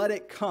 let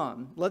it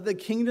come. Let the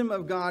kingdom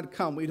of God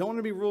come. We don't want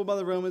to be ruled by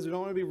the Romans. We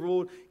don't want to be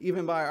ruled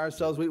even by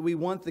ourselves. We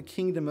want the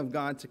kingdom of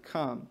God to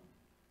come.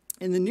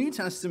 In the New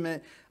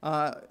Testament,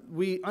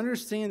 we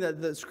understand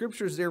that the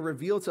scriptures there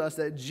reveal to us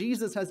that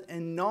Jesus has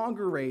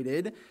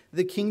inaugurated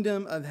the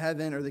kingdom of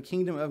heaven or the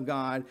kingdom of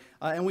God,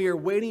 and we are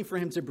waiting for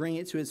him to bring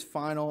it to his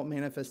final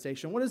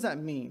manifestation. What does that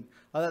mean?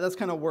 That's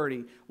kind of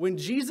wordy. When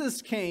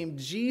Jesus came,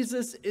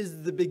 Jesus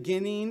is the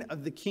beginning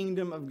of the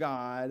kingdom of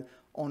God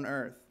on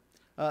earth.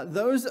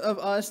 Those of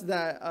us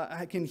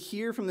that can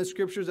hear from the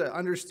scriptures, that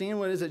understand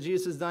what it is that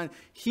Jesus has done,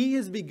 he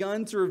has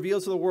begun to reveal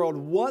to the world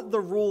what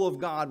the rule of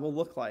God will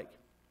look like.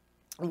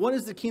 What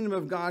is the kingdom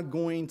of God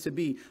going to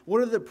be?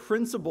 What are the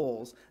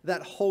principles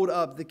that hold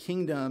up the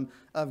kingdom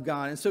of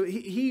God? And so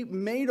he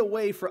made a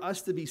way for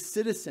us to be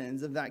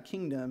citizens of that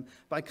kingdom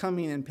by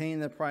coming and paying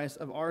the price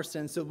of our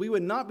sins. So we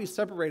would not be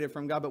separated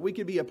from God, but we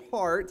could be a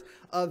part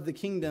of the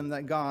kingdom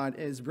that God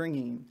is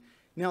bringing.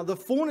 Now, the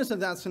fullness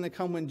of that's going to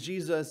come when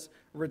Jesus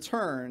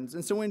returns.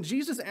 And so when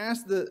Jesus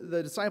asked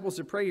the disciples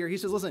to pray here, he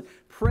says, listen,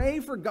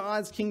 pray for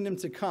God's kingdom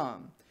to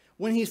come.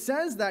 When he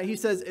says that, he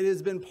says, it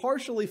has been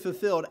partially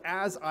fulfilled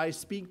as I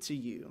speak to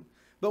you.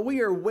 But we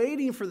are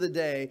waiting for the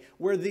day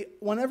where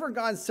whenever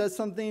God says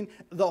something,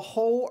 the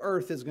whole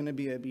earth is going to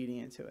be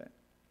obedient to it.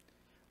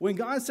 When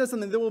God says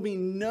something, there will be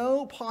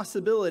no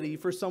possibility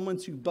for someone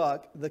to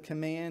buck the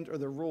command or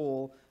the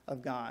rule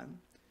of God.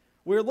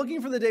 We're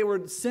looking for the day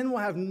where sin will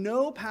have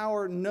no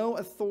power, no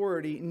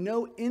authority,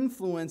 no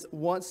influence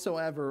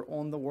whatsoever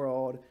on the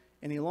world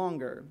any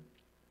longer.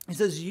 He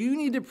says, you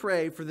need to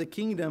pray for the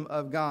kingdom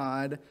of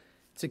God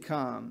to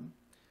come.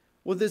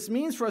 What this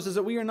means for us is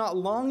that we are not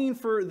longing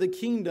for the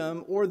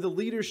kingdom or the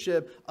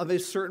leadership of a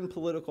certain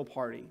political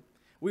party.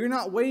 We are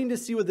not waiting to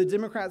see what the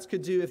Democrats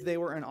could do if they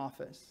were in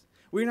office.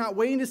 We are not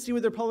waiting to see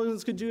what the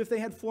Republicans could do if they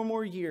had 4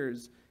 more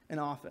years in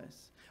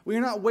office. We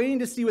are not waiting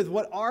to see with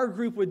what our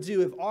group would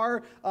do if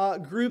our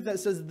group that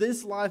says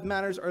this life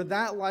matters or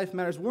that life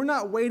matters. We're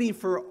not waiting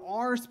for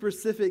our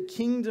specific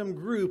kingdom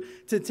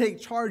group to take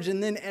charge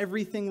and then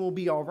everything will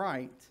be all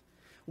right.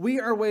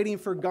 We are waiting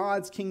for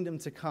God's kingdom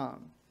to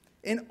come.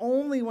 And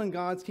only when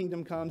God's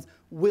kingdom comes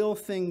will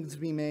things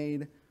be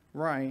made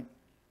right.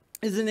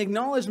 is an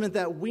acknowledgement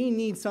that we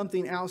need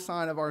something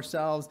outside of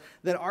ourselves,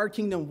 that our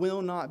kingdom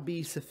will not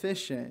be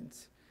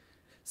sufficient.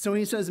 So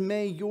he says,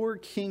 may your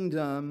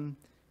kingdom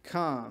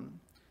come.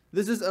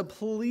 This is a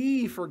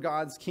plea for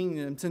God's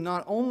kingdom to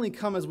not only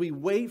come as we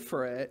wait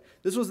for it.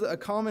 This was a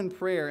common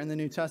prayer in the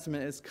New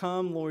Testament, is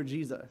come, Lord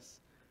Jesus.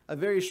 A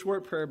very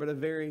short prayer, but a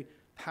very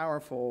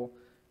powerful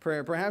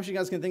prayer. Perhaps you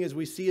guys can think as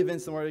we see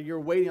events where you're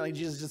waiting, like,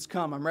 Jesus, just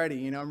come, I'm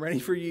ready. I'm ready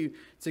for you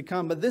to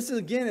come. But this,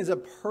 again, is a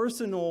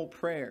personal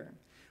prayer.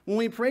 When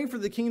we pray for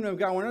the kingdom of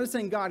God, we're not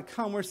saying, God,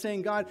 come. We're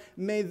saying, God,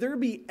 may there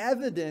be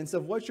evidence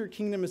of what your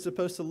kingdom is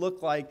supposed to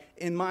look like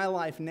in my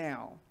life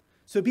now.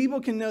 So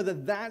people can know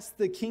that that's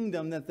the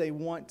kingdom that they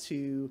want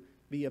to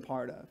be a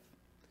part of.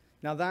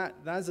 Now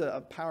that's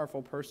a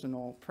powerful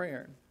personal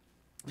prayer.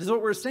 Because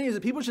what we're saying is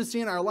that people should see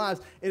in our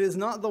lives, it is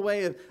not the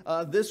way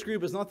of this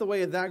group, it's not the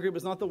way of that group,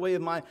 it's not the way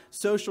of my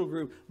social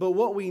group. But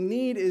what we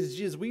need is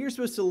Jesus. We are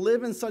supposed to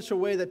live in such a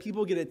way that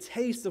people get a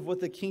taste of what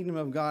the kingdom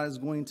of God is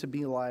going to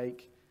be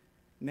like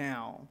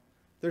now.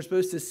 They're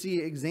supposed to see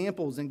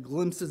examples and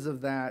glimpses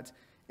of that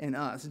in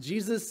us.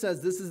 Jesus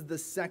says this is the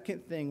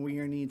second thing we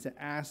need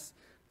to ask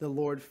the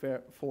Lord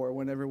for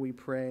whenever we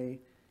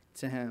pray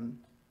to him.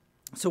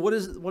 So what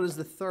is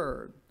the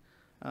third?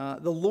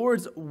 The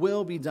Lord's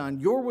will be done.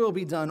 Your will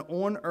be done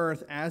on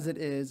earth as it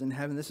is in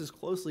heaven. This is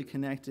closely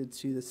connected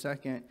to the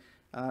second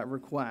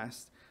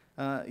request.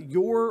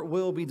 Your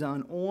will be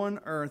done on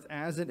earth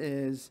as it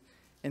is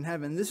in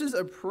heaven. This is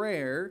a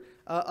prayer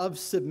of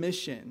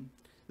submission.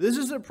 This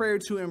is a prayer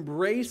to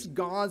embrace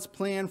God's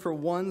plan for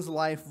one's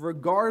life,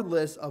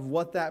 regardless of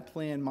what that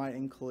plan might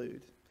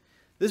include.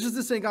 This is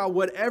to say, God,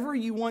 whatever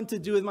you want to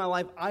do with my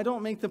life, I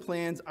don't make the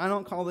plans. I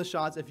don't call the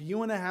shots. If you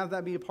want to have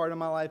that be a part of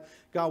my life,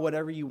 God,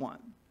 whatever you want.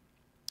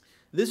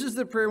 This is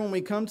the prayer when we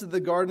come to the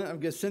Garden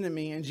of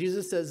Gethsemane, and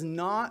Jesus says,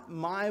 not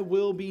my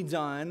will be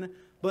done,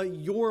 but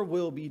your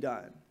will be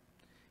done.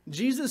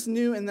 Jesus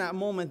knew in that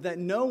moment that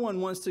no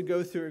one wants to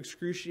go through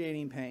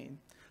excruciating pain,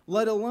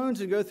 let alone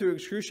to go through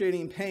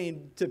excruciating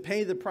pain to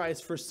pay the price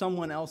for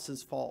someone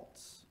else's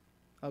faults.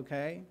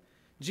 Okay?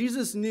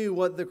 Jesus knew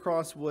what the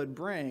cross would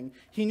bring.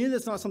 He knew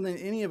that's not something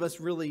any of us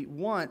really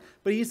want,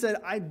 but he said,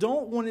 I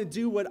don't want to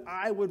do what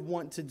I would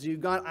want to do.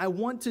 God, I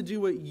want to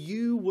do what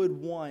you would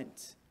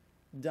want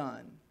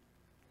done.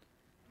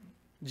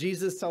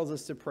 Jesus tells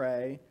us to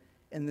pray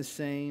in the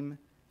same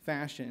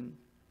fashion.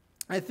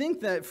 I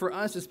think that for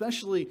us,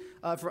 especially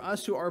for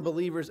us who are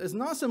believers, it's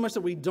not so much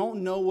that we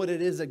don't know what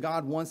it is that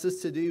God wants us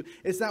to do.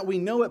 It's that we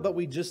know it, but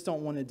we just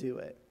don't want to do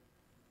it.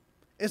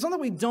 It's not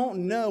that we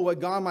don't know what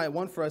God might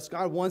want for us.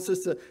 God wants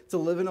us to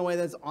live in a way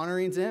that's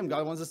honoring to him.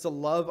 God wants us to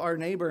love our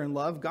neighbor and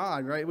love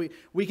God, right?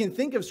 We can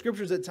think of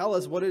scriptures that tell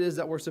us what it is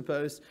that we're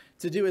supposed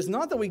to do. It's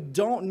not that we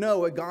don't know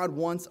what God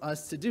wants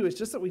us to do. It's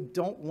just that we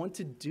don't want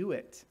to do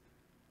it.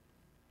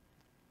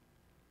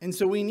 And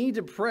so we need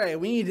to pray.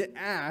 We need to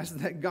ask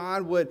that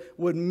God would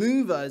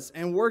move us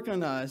and work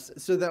on us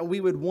so that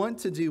we would want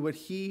to do what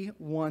he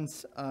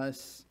wants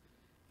us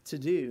to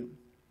do.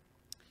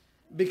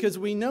 Because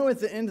we know at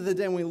the end of the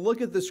day, when we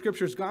look at the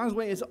scriptures, God's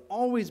way is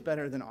always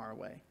better than our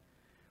way.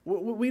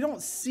 We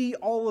don't see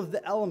all of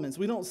the elements.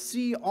 We don't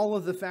see all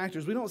of the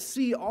factors. We don't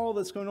see all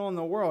that's going on in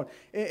the world.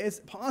 It's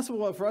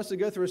possible for us to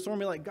go through a storm and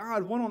be like,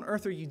 God, what on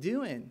earth are you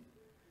doing?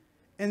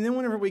 And then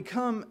whenever we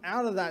come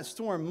out of that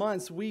storm,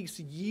 months, weeks,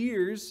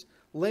 years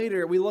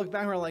later, we look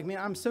back and we're like, man,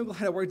 I'm so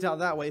glad it worked out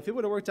that way. If it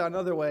would have worked out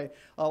another way,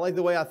 like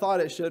the way I thought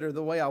it should or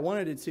the way I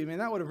wanted it to, man,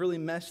 that would have really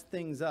messed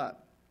things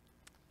up.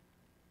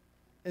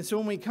 And so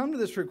when we come to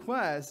this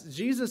request,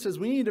 Jesus says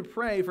we need to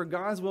pray for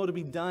God's will to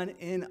be done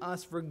in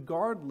us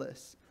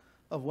regardless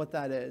of what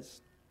that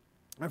is.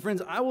 My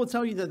friends, I will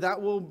tell you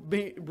that will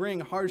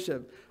bring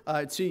hardship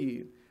to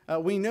you.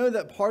 We know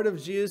that part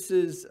of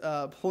Jesus'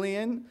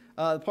 plan,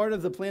 part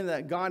of the plan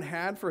that God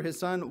had for his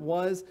son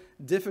was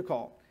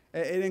difficult.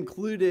 It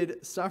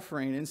included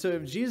suffering. And so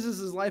if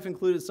Jesus' life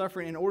included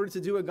suffering in order to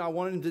do what God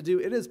wanted him to do,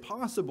 it is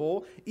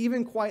possible,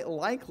 even quite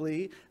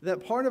likely,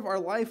 that part of our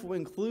life will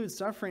include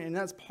suffering, and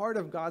that's part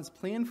of God's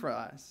plan for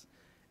us.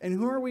 And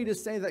who are we to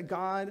say that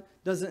God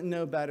doesn't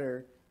know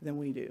better than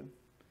we do?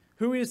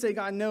 Who are we to say,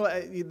 God, no,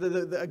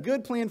 a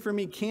good plan for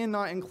me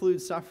cannot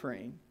include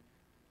suffering?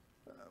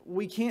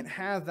 We can't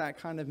have that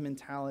kind of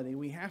mentality.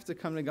 We have to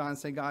come to God and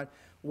say, God,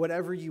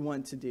 whatever you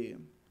want to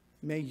do,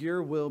 may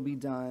your will be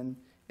done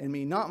in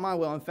me, not my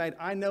will. In fact,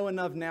 I know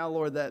enough now,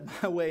 Lord, that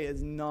my way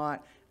is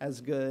not as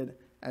good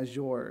as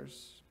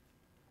yours.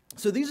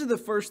 So these are the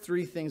first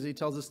three things he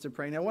tells us to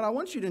pray. Now, what I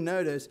want you to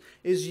notice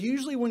is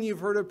usually when you've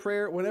heard a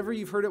prayer, whenever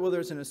you've heard it,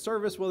 whether it's in a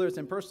service, whether it's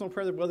in personal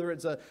prayer, whether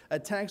it's a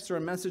text or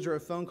a message or a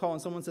phone call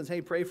and someone says,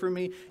 hey, pray for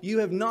me, you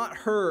have not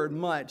heard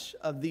much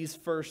of these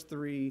first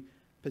three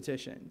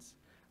petitions.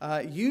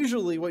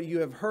 Usually what you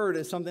have heard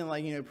is something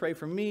like, pray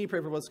for me,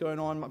 pray for what's going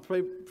on,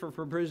 pray for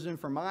provision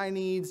for my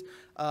needs,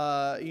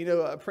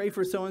 pray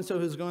for so-and-so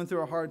who's going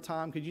through a hard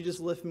time. Could you just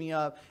lift me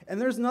up?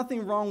 And there's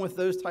nothing wrong with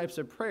those types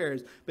of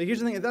prayers. But here's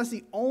the thing, if that's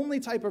the only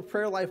type of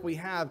prayer life we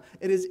have,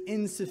 it is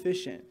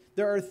insufficient.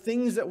 There are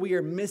things that we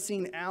are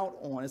missing out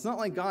on. It's not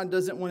like God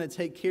doesn't want to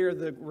take care of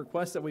the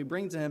requests that we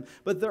bring to him,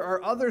 but there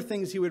are other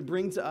things he would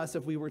bring to us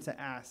if we were to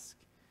ask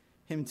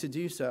him to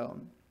do so.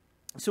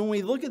 So when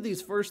we look at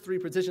these first three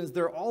petitions,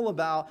 they're all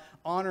about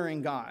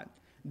honoring God.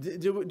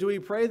 Do we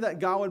pray that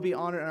God would be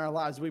honored in our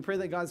lives? Do we pray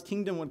that God's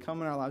kingdom would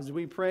come in our lives? Do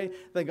we pray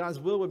that God's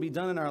will would be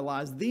done in our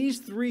lives? These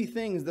three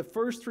things, the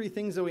first three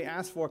things that we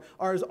ask for,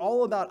 are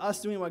all about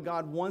us doing what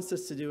God wants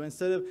us to do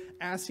instead of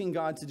asking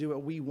God to do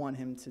what we want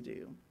him to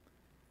do.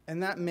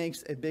 And that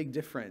makes a big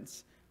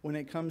difference when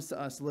it comes to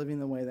us living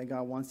the way that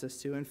God wants us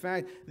to. In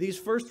fact, these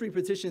first three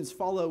petitions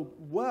follow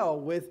well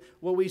with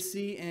what we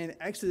see in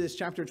Exodus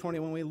chapter 20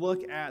 when we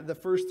look at the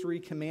first three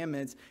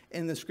commandments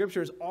in the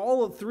scriptures.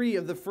 All of three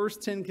of the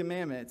first 10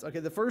 commandments,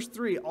 the first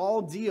three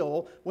all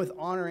deal with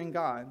honoring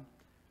God.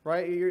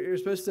 Right? You're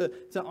supposed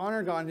to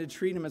honor God and to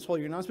treat him as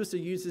holy. You're not supposed to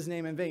use his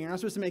name in vain. You're not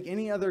supposed to make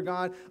any other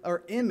God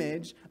or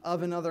image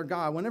of another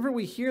God. Whenever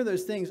we hear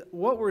those things,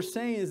 what we're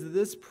saying is that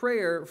this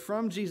prayer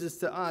from Jesus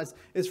to us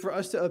is for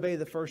us to obey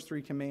the first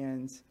three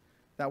commands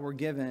that were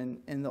given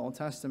in the Old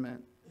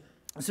Testament.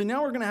 So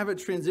now we're going to have a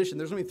transition.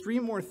 There's going to be three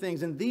more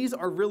things, and these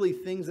are really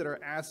things that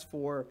are asked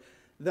for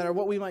that are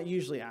what we might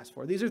usually ask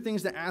for. These are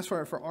things to ask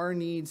for our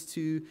needs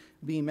to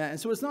be met. And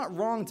so it's not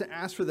wrong to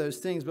ask for those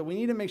things, but we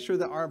need to make sure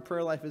that our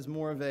prayer life is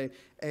more of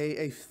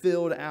a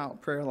filled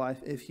out prayer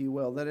life, if you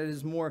will, that it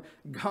is more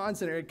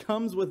God-centered. It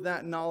comes with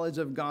that knowledge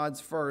of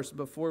God's first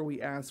before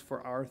we ask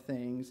for our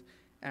things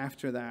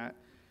after that.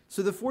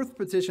 So the fourth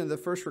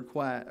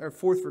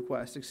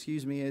request,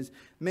 is,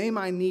 may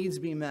my needs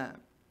be met.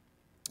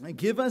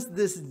 Give us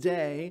this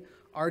day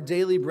our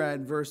daily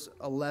bread, verse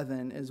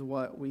 11, is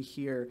what we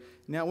hear.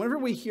 Now, whenever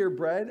we hear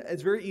bread,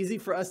 it's very easy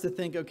for us to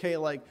think,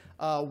 like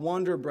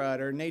Wonder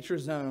Bread or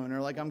Nature's Own, or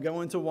like I'm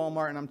going to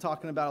Walmart and I'm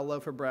talking about a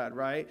loaf of bread,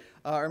 right?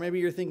 Or maybe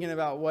you're thinking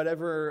about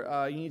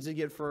whatever you need to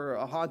get for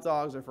hot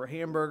dogs or for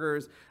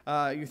hamburgers.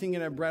 You're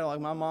thinking of bread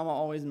like my mama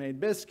always made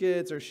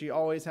biscuits, or she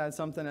always had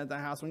something at the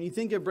house. When you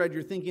think of bread,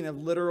 you're thinking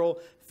of literal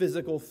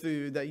physical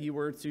food that you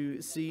were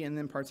to see and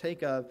then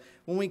partake of.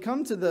 When we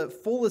come to the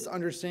fullest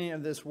understanding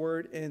of this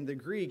word in the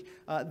Greek,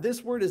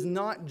 this word is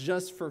not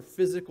just for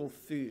physical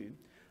food.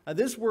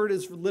 This word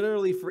is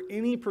literally for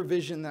any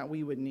provision that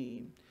we would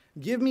need.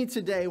 Give me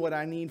today what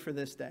I need for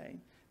this day.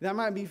 That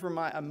might be for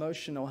my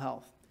emotional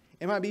health.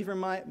 It might be for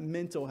my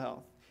mental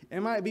health. It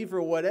might be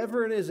for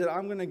whatever it is that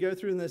I'm going to go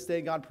through in this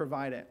day, God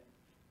provide it.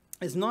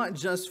 It's not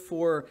just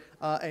for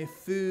a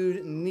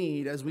food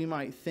need as we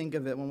might think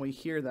of it when we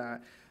hear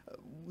that.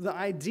 The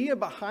idea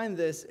behind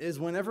this is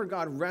whenever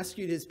God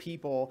rescued his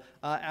people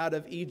out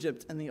of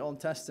Egypt in the Old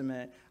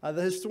Testament,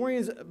 the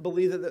historians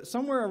believe that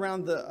somewhere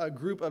around a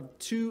group of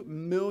 2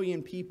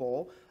 million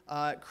people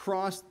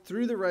crossed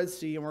through the Red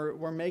Sea and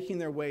were making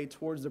their way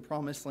towards the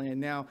Promised Land.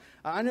 Now,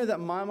 I know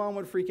that my mom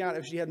would freak out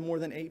if she had more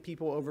than 8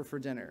 people over for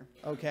dinner,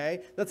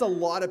 okay? That's a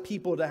lot of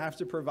people to have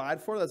to provide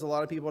for. That's a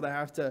lot of people to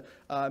have to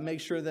make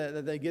sure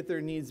that they get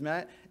their needs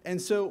met. And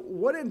so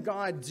what did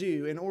God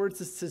do in order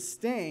to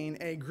sustain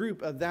a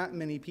group of that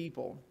many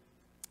people?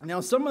 Now,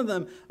 some of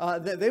them,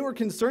 they were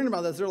concerned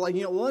about this. They're like,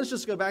 well, let's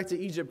just go back to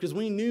Egypt because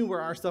we knew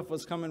where our stuff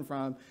was coming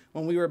from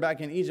when we were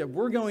back in Egypt.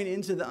 We're going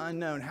into the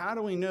unknown. How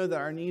do we know that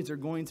our needs are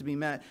going to be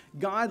met?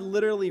 God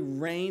literally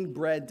rained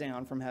bread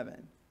down from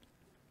heaven.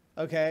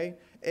 Okay?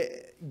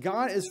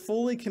 God is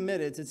fully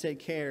committed to take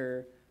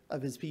care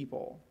of his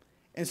people.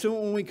 And so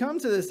when we come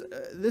to this,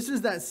 this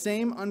is that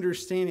same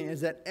understanding,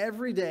 is that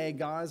every day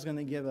God is going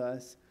to give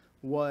us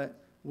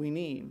what we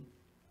need.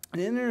 An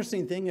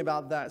interesting thing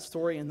about that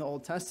story in the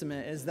Old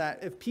Testament is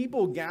that if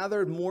people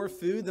gathered more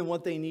food than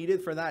what they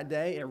needed for that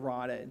day, it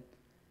rotted.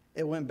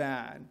 It went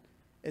bad.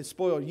 It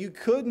spoiled. You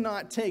could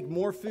not take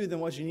more food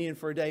than what you needed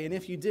for a day. And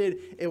if you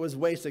did, it was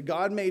wasted.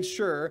 God made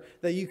sure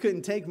that you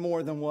couldn't take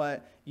more than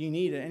what you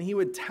needed. And he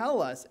would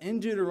tell us in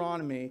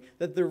Deuteronomy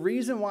that the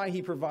reason why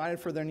he provided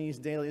for their needs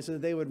daily is so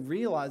that they would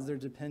realize their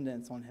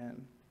dependence on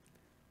him.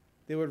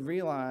 They would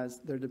realize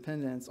their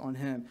dependence on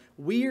him.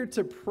 We are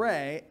to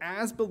pray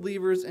as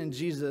believers in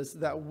Jesus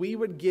that we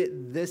would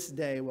get this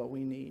day what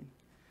we need.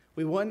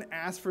 We wouldn't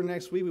ask for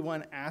next week. We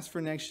wouldn't ask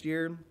for next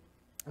year.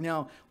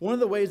 Now, one of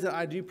the ways that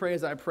I do pray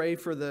is I pray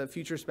for the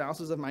future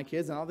spouses of my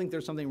kids. And I don't think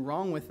there's something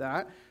wrong with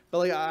that.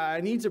 But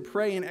I need to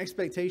pray in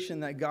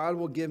expectation that God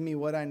will give me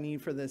what I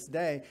need for this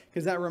day.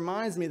 Because that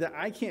reminds me that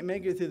I can't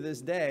make it through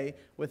this day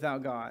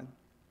without God.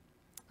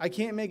 I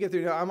can't make it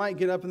through. I might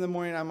get up in the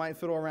morning, I might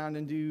fiddle around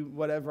and do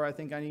whatever I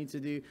think I need to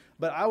do,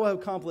 but I will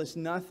accomplish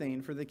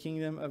nothing for the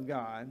kingdom of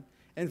God.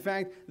 In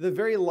fact, the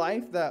very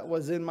life that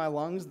was in my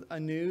lungs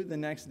anew the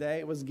next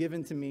day was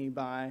given to me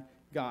by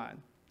God.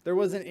 There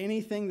wasn't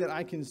anything that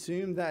I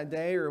consumed that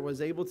day or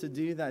was able to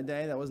do that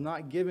day that was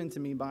not given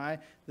to me by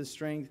the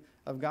strength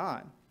of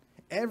God.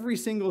 Every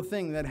single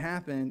thing that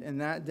happened in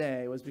that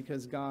day was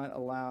because God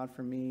allowed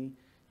for me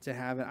to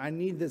have it. I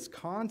need this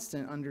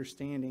constant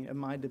understanding of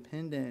my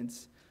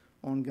dependence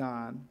on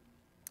God.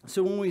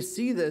 So when we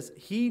see this,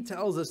 he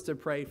tells us to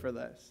pray for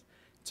this,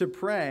 to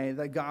pray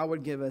that God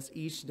would give us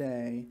each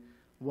day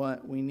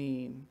what we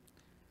need.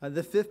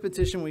 The fifth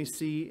petition we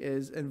see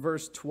is in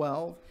verse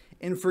 12,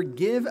 and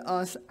forgive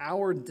us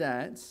our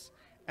debts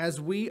as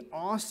we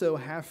also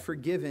have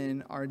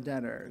forgiven our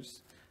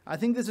debtors. I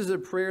think this is a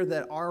prayer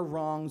that our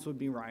wrongs would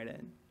be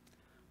righted.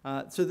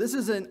 So this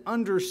is an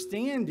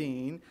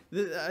understanding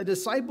that a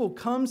disciple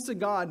comes to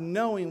God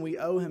knowing we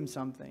owe him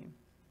something.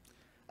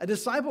 A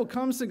disciple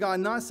comes to God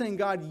not saying,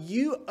 God,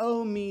 you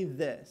owe me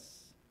this.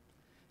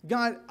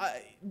 God,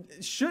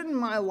 shouldn't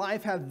my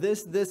life have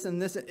this, this,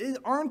 and this?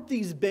 Aren't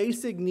these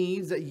basic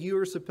needs that you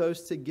are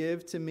supposed to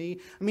give to me?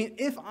 I mean,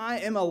 if I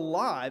am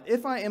alive,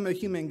 if I am a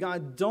human,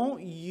 God,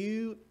 don't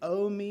you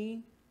owe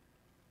me?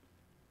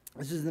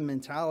 This is the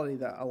mentality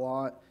that a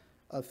lot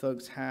of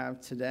folks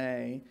have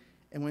today.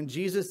 And when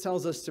Jesus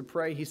tells us to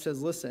pray, he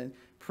says, listen,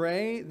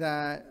 pray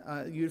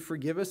that you'd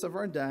forgive us of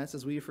our debts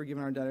as we have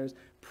forgiven our debtors.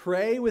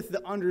 Pray with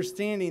the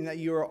understanding that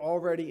you are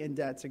already in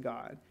debt to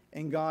God,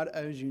 and God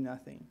owes you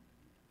nothing.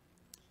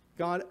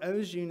 God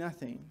owes you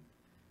nothing.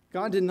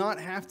 God did not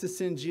have to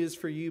send Jesus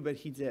for you, but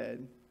he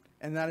did.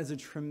 And that is a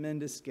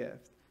tremendous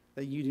gift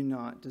that you do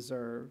not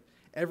deserve.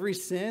 Every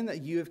sin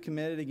that you have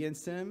committed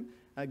against him,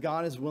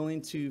 God is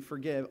willing to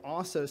forgive.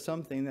 Also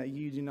something that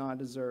you do not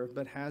deserve,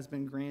 but has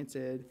been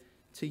granted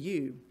to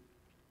you.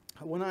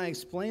 When I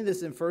explained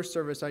this in first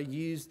service, I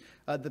used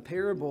the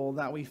parable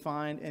that we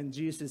find in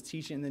Jesus'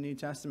 teaching in the New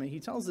Testament. He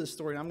tells this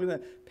story. I'm going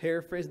to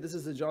paraphrase. This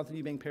is the Jonathan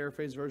Eubank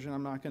paraphrase version.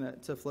 I'm not going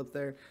to flip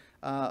there.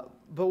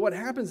 But what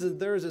happens is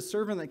there is a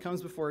servant that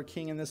comes before a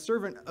king, and the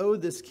servant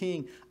owed this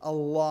king a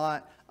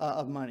lot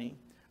of money.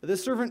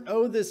 This servant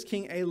owed this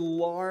king a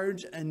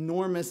large,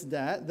 enormous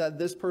debt that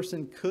this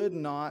person could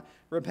not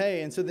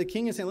repay. And so the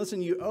king is saying,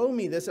 listen, you owe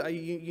me this.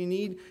 You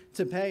need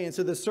to pay. And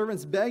so the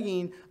servant's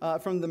begging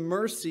from the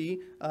mercy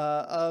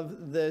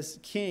of this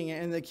king.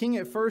 And the king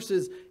at first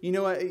is, you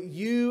know what,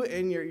 you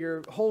and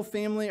your whole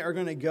family are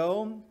going to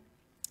go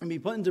and be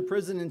put into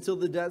prison until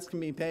the debts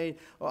can be paid.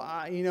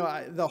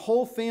 The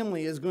whole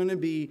family is going to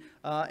be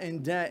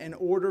in debt in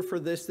order for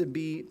this to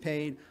be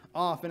paid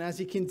off. And as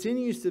he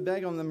continues to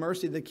beg on the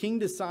mercy, the king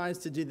decides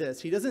to do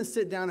this. He doesn't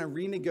sit down and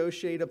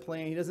renegotiate a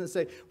plan. He doesn't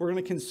say, we're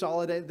going to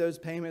consolidate those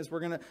payments. We're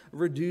going to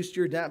reduce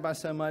your debt by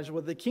so much.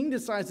 What the king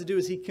decides to do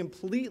is he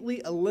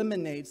completely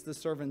eliminates the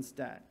servant's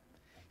debt.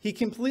 He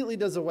completely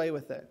does away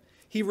with it.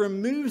 He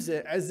removes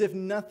it as if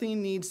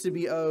nothing needs to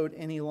be owed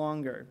any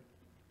longer.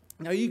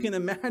 Now you can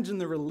imagine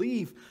the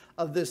relief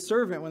of this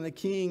servant when the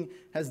king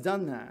has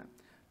done that.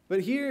 But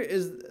here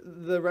is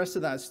the rest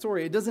of that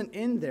story. It doesn't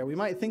end there. We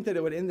might think that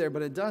it would end there,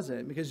 but it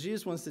doesn't, because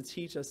Jesus wants to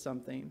teach us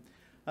something.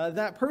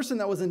 That person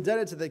that was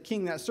indebted to the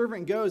king, that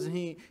servant goes and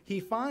he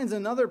finds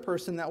another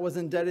person that was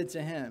indebted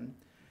to him.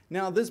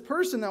 Now, this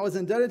person that was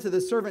indebted to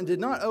the servant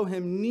did not owe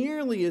him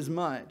nearly as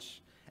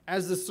much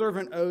as the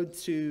servant owed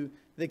to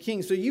the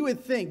king. So you would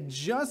think,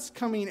 just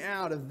coming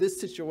out of this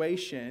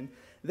situation,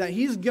 that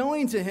he's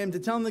going to him to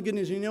tell him the good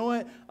news. You know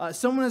what?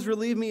 Someone has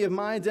relieved me of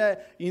my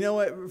debt. You know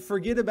what?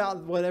 Forget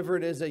about whatever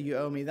it is that you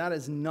owe me. That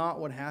is not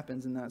what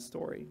happens in that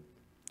story.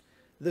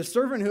 The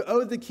servant who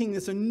owed the king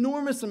this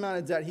enormous amount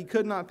of debt he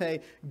could not pay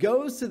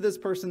goes to this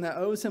person that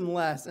owes him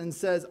less and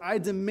says, I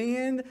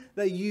demand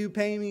that you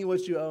pay me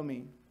what you owe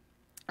me.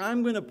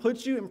 I'm going to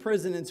put you in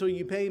prison until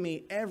you pay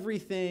me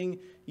everything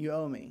you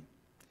owe me.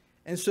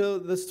 And so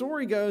the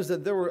story goes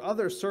that there were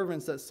other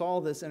servants that saw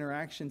this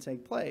interaction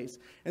take place.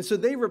 And so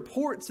they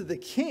report to the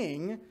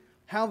king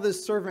how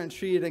this servant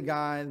treated a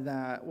guy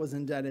that was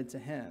indebted to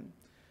him.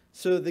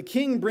 So the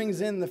king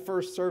brings in the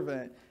first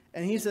servant,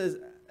 and he says,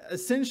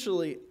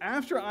 essentially,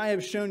 after I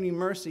have shown you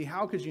mercy,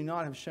 how could you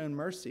not have shown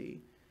mercy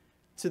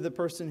to the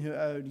person who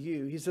owed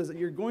you? He says,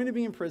 you're going to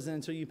be in prison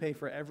until you pay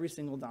for every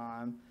single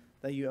dime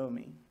that you owe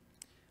me.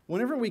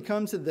 Whenever we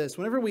come to this,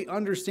 whenever we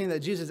understand that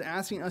Jesus is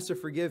asking us to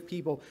forgive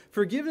people,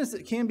 forgiveness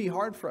can be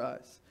hard for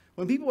us.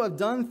 When people have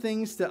done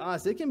things to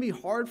us, it can be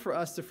hard for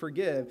us to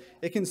forgive.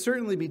 It can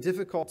certainly be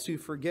difficult to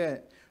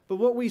forget. But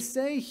what we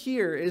say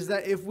here is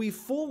that if we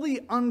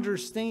fully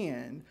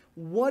understand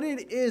what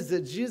it is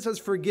that Jesus has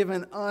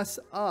forgiven us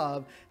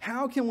of,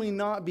 how can we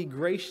not be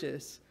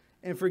gracious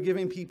in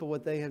forgiving people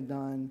what they have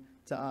done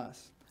to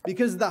us?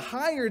 Because the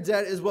higher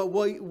debt is what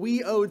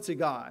we owe to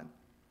God.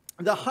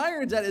 The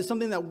higher debt is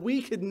something that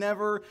we could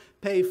never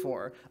pay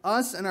for.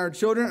 Us and our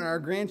children and our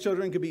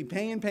grandchildren could be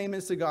paying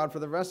payments to God for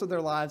the rest of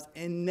their lives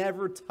and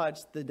never touch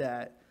the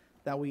debt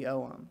that we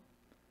owe him.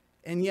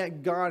 And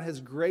yet God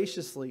has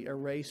graciously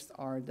erased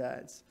our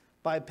debts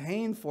by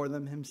paying for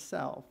them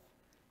himself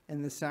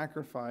in the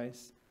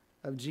sacrifice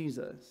of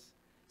Jesus.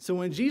 So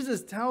when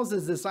Jesus tells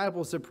his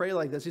disciples to pray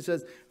like this, he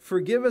says,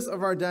 forgive us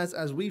of our debts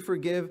as we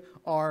forgive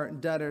our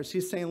debtors.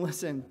 He's saying,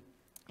 listen,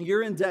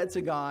 you're in debt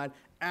to God.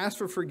 Ask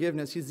for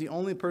forgiveness. He's the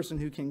only person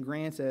who can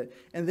grant it.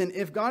 And then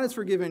if God has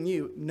forgiven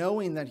you,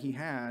 knowing that he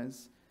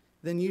has,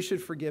 then you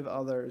should forgive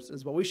others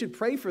as well. We should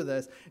pray for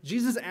this.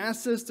 Jesus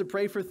asks us to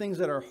pray for things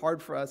that are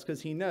hard for us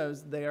because he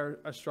knows they are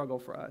a struggle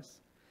for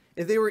us.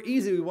 If they were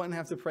easy, we wouldn't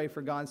have to pray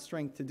for God's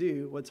strength to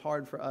do what's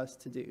hard for us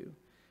to do.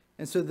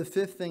 And so the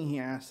fifth thing he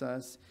asks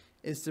us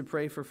is to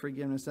pray for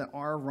forgiveness, that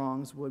our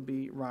wrongs would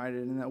be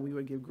righted and that we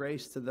would give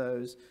grace to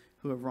those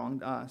who have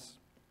wronged us.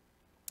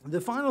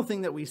 The final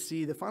thing that we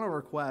see, the final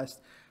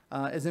request,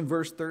 is in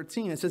verse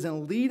 13. It says,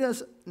 "And lead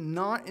us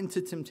not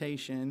into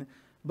temptation,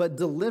 but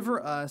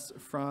deliver us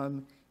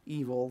from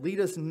evil." Lead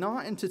us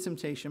not into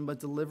temptation, but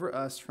deliver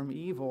us from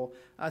evil.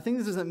 I think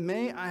this is that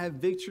may I have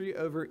victory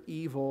over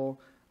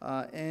evil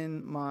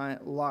in my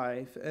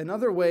life.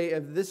 Another way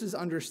of this is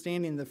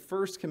understanding the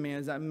first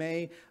command is that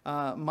may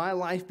my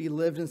life be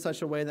lived in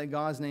such a way that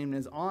God's name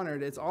is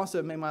honored. It's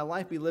also may my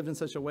life be lived in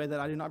such a way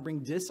that I do not bring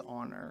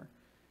dishonor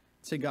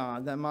to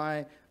God, that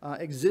my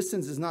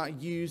existence is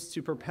not used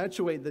to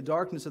perpetuate the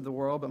darkness of the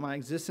world, but my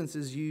existence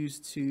is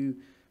used to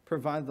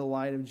provide the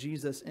light of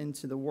Jesus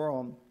into the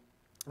world.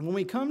 And when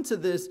we come to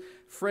this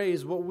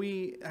phrase, what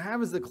we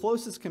have as the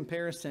closest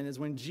comparison is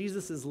when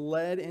Jesus is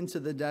led into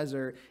the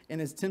desert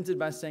and is tempted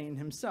by Satan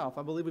himself.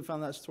 I believe we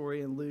found that story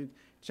in Luke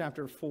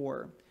chapter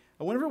 4.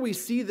 And whenever we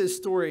see this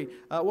story,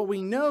 what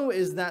we know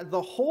is that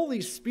the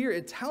Holy Spirit,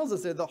 it tells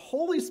us that the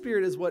Holy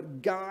Spirit is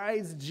what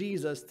guides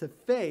Jesus to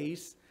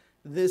face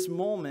this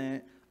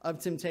moment of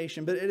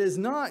temptation. But it is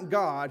not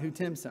God who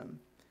tempts him.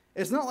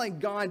 It's not like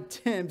God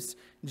tempts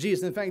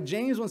Jesus. In fact,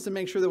 James wants to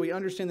make sure that we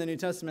understand the New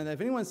Testament, that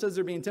if anyone says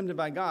they're being tempted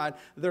by God,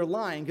 they're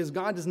lying, because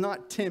God does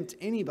not tempt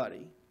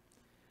anybody.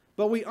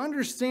 But we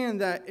understand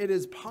that it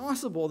is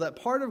possible that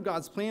part of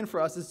God's plan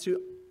for us is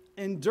to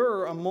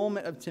endure a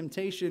moment of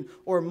temptation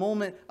or a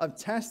moment of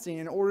testing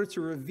in order to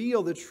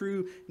reveal the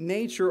true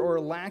nature or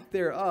lack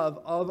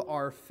thereof of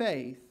our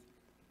faith.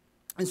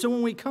 And so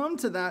when we come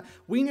to that,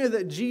 we know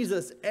that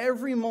Jesus,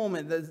 every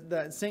moment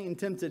that Satan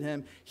tempted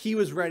him, he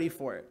was ready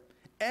for it.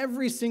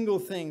 Every single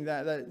thing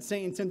that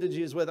Satan tempted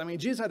Jesus with, I mean,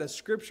 Jesus had a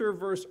scripture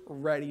verse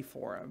ready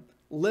for him.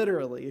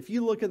 Literally, if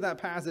you look at that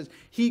passage,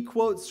 he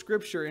quotes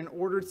scripture in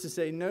order to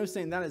say, no,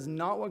 Satan, that is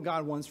not what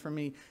God wants for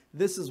me.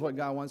 This is what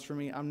God wants for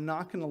me. I'm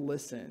not going to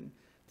listen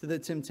to the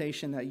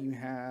temptation that you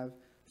have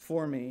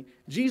for me.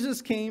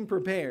 Jesus came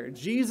prepared.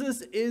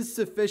 Jesus is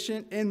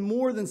sufficient and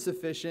more than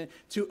sufficient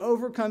to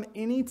overcome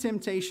any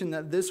temptation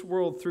that this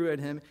world threw at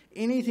him,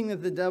 anything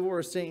that the devil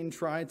or Satan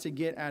tried to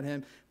get at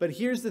him. But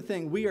here's the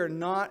thing, we are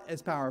not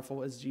as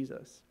powerful as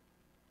Jesus.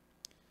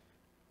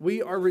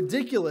 We are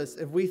ridiculous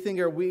if we think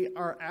we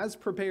are as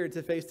prepared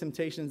to face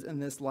temptations in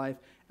this life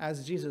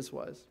as Jesus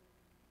was.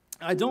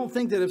 I don't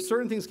think that if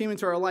certain things came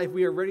into our life,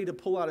 we are ready to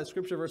pull out a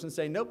scripture verse and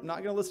say, nope,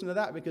 not going to listen to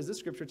that because this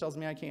scripture tells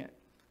me I can't.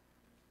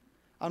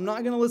 I'm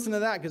not going to listen to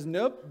that because,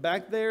 nope,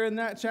 back there in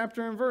that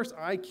chapter and verse,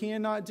 I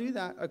cannot do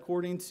that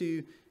according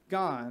to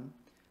God.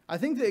 I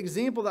think the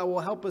example that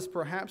will help us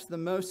perhaps the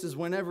most is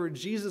whenever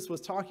Jesus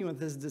was talking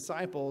with his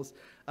disciples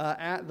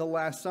at the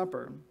Last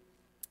Supper.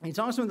 He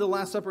talks to them at the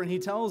Last Supper and he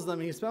tells them,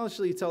 he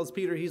especially tells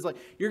Peter, he's like,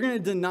 you're going to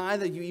deny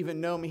that you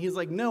even know me. He's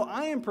like, no,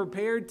 I am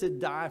prepared to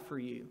die for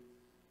you.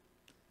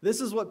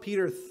 This is what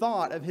Peter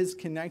thought of his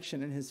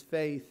connection and his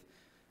faith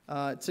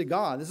to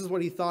God. This is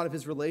what he thought of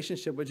his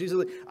relationship with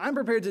Jesus. I'm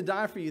prepared to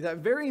die for you. That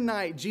very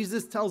night,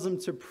 Jesus tells him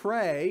to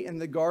pray in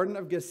the Garden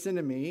of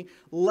Gethsemane,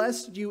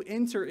 lest you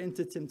enter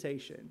into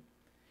temptation.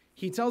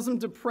 He tells them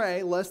to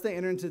pray, lest they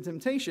enter into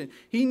temptation.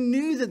 He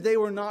knew that they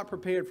were not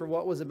prepared for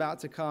what was about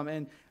to come.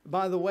 And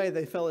by the way,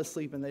 they fell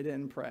asleep and they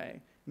didn't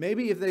pray.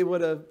 Maybe if they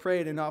would have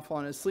prayed and not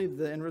fallen asleep,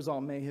 the end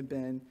result may have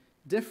been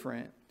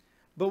different.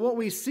 But what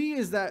we see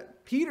is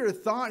that Peter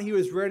thought he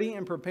was ready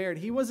and prepared.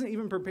 He wasn't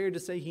even prepared to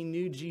say he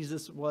knew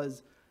Jesus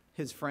was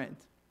his friend.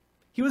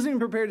 He wasn't even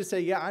prepared to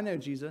say, yeah, I know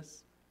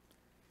Jesus.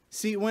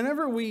 See,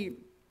 whenever we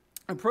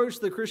approach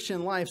the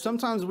Christian life,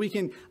 sometimes we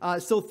can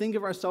still think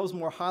of ourselves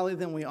more highly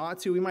than we ought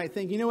to. We might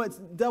think, you know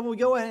what, devil,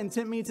 go ahead and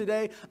tempt me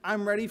today.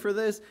 I'm ready for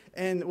this.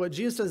 And what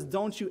Jesus says,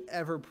 don't you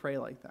ever pray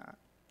like that,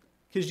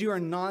 because you are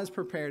not as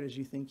prepared as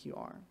you think you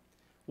are.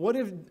 What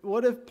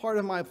if part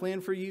of my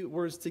plan for you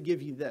was to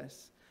give you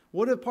this?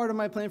 What if part of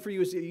my plan for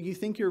you is you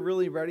think you're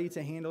really ready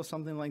to handle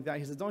something like that?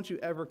 He says, don't you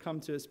ever come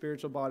to a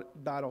spiritual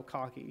battle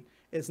cocky.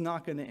 It's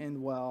not going to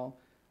end well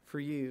for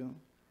you.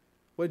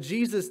 What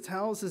Jesus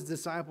tells his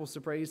disciples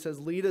to pray, he says,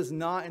 lead us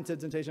not into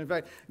temptation. In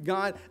fact,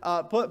 God,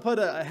 put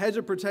a hedge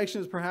of protection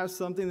is perhaps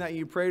something that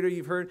you prayed or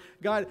you've heard.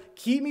 God,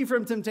 keep me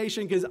from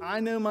temptation because I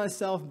know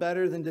myself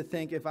better than to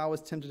think if I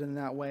was tempted in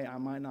that way, I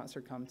might not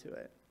succumb to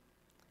it.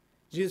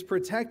 Jesus,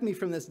 protect me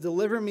from this,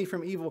 deliver me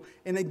from evil.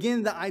 And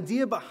again, the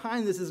idea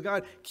behind this is,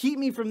 God, keep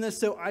me from this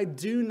so I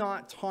do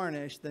not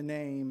tarnish the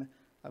name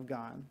of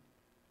God.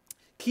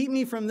 Keep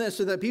me from this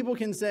so that people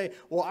can say,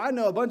 well, I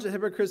know a bunch of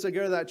hypocrites that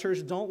go to that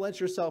church. Don't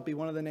let yourself be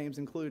one of the names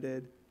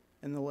included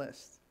in the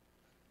list.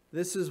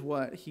 This is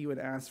what he would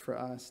ask for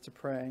us to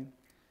pray.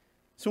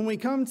 So when we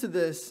come to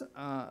this,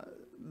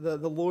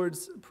 the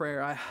Lord's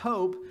Prayer, I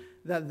hope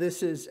that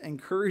this is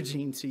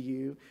encouraging to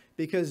you,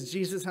 because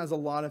Jesus has a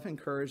lot of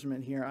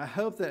encouragement here. I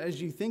hope that as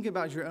you think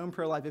about your own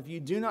prayer life, if you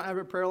do not have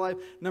a prayer life,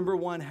 number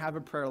one, have a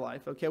prayer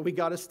life. Okay, we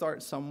got to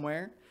start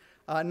somewhere.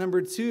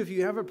 Number two, if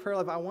you have a prayer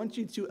life, I want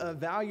you to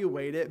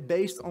evaluate it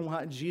based on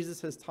what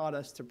Jesus has taught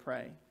us to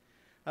pray.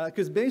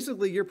 Because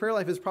basically your prayer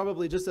life is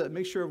probably just a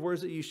mixture of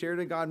words that you share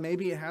to God.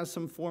 Maybe it has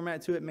some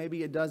format to it.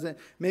 Maybe it doesn't.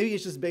 Maybe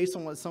it's just based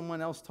on what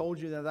someone else told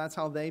you that that's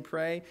how they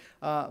pray.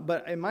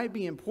 But it might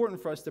be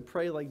important for us to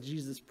pray like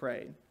Jesus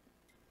prayed.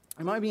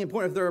 It might be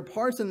important if there are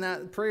parts in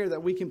that prayer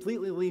that we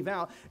completely leave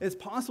out. It's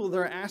possible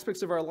there are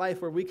aspects of our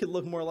life where we could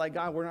look more like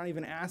God. We're not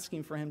even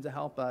asking for him to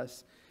help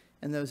us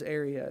in those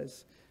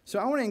areas. So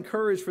I want to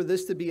encourage for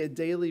this to be a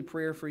daily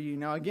prayer for you.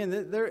 Now,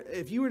 again,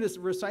 if you were to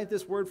recite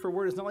this word for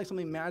word, it's not like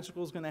something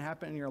magical is going to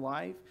happen in your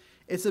life.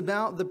 It's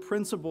about the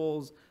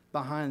principles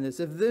behind this.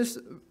 If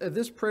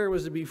this prayer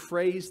was to be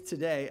phrased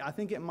today, I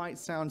think it might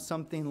sound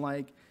something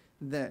like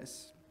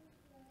this.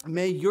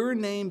 May your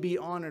name be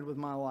honored with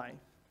my life.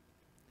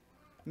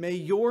 May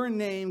your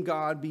name,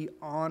 God, be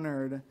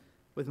honored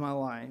with my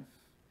life.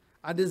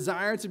 I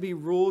desire to be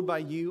ruled by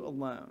you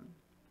alone.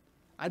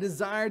 I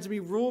desire to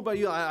be ruled by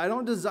you. I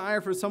don't desire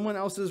for someone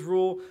else's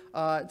rule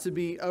to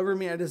be over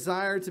me. I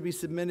desire to be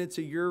submitted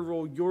to your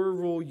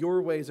rule.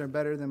 Your ways are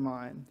better than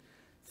mine.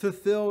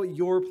 Fulfill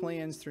your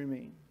plans through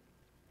me.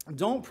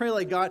 Don't pray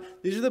like, God,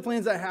 these are the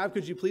plans I have.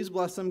 Could you please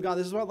bless them? God,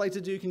 this is what I'd like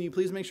to do. Can you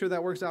please make sure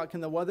that works out?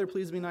 Can the weather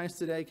please be nice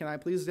today? Can I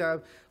please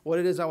have what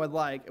it is I would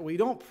like? We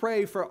don't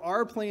pray for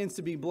our plans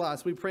to be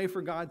blessed. We pray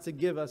for God to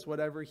give us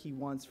whatever he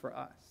wants for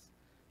us.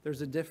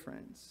 There's a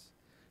difference.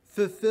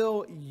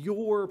 Fulfill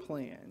your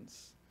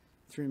plans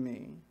through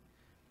me.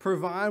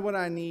 Provide what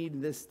I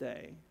need this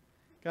day.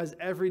 Guys,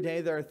 every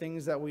day there are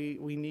things that we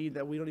need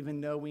that we don't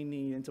even know we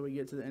need until we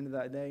get to the end of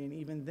that day. And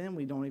even then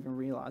we don't even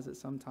realize it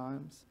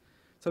sometimes.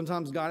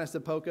 Sometimes God has to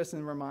poke us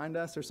and remind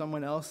us, or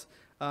someone else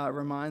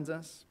reminds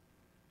us.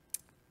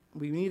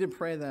 We need to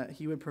pray that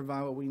he would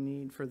provide what we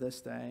need for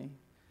this day.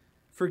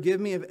 Forgive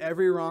me of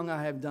every wrong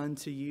I have done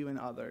to you and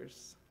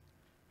others.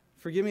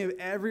 Forgive me of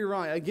every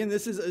wrong. Again,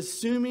 this is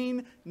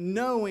assuming,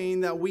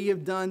 knowing that we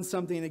have done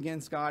something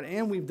against God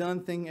and we've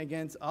done things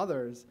against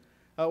others.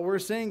 We're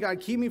saying, God,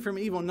 keep me from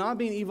evil, not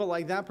being evil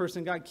like that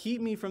person. God,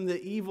 keep me from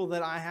the evil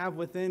that I have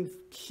within.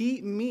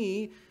 Keep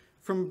me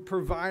from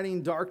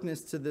providing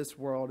darkness to this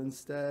world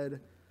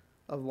instead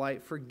of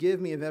light. Forgive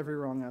me of every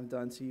wrong I've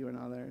done to you and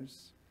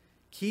others.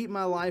 Keep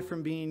my life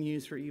from being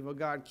used for evil.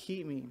 God,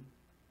 keep me.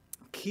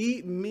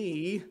 Keep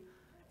me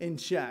in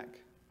check,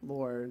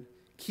 Lord.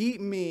 Keep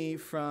me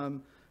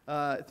from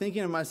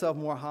thinking of myself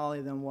more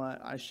highly than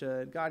what I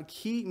should. God,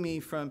 keep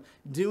me from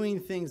doing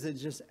things that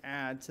just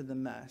add to the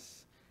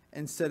mess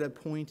instead of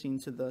pointing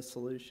to the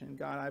solution.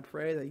 God, I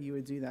pray that you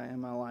would do that in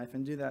my life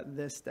and do that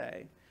this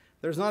day.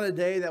 There's not a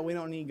day that we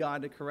don't need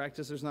God to correct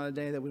us. There's not a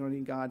day that we don't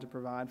need God to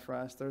provide for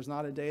us. There's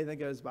not a day that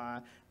goes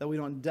by that we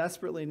don't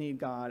desperately need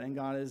God, and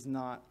God is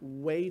not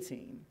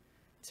waiting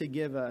to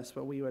give us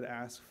what we would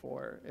ask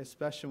for,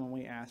 especially when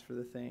we ask for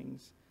the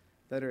things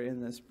that are in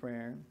this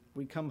prayer.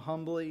 We come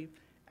humbly,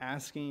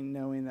 asking,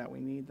 knowing that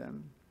we need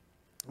them.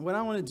 What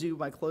I want to do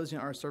by closing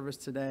our service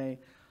today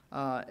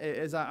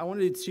is I want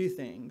to do two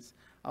things.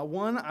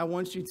 One, I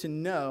want you to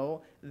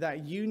know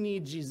that you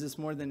need Jesus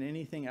more than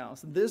anything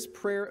else. This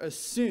prayer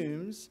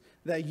assumes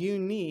that you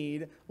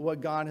need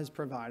what God has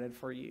provided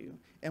for you.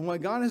 And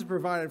what God has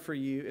provided for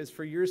you is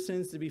for your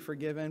sins to be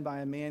forgiven by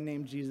a man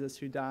named Jesus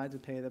who died to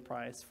pay the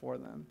price for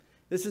them.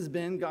 This has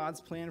been God's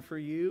plan for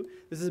you.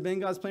 This has been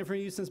God's plan for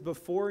you since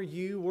before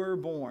you were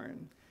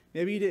born.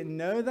 Maybe you didn't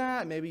know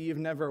that. Maybe you've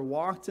never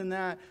walked in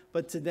that.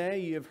 But today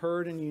you have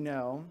heard and you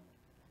know,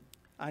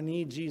 I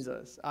need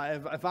Jesus.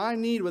 If I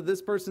need what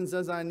this person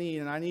says I need,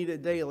 and I need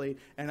it daily,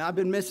 and I've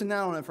been missing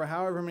out on it for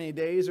however many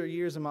days or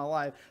years in my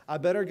life, I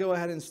better go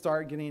ahead and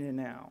start getting it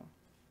now.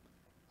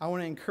 I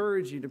want to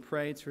encourage you to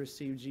pray to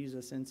receive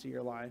Jesus into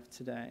your life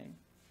today.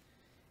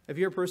 If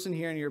you're a person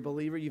here and you're a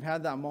believer, you've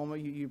had that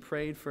moment, you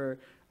prayed for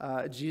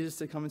Jesus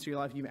to come into your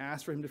life, you've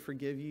asked for him to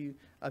forgive you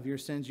of your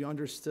sins, you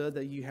understood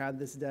that you had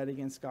this debt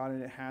against God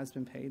and it has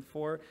been paid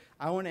for,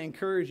 I want to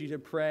encourage you to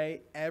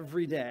pray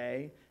every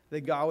day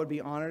that God would be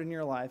honored in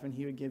your life and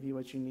he would give you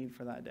what you need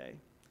for that day.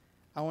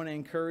 I want to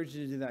encourage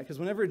you to do that, because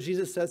whenever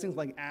Jesus says things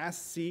like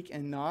ask, seek,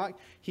 and knock,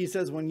 he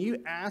says when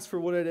you ask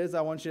for what it is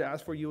I want you to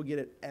ask for, you will get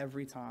it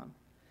every time.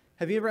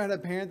 Have you ever had a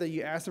parent that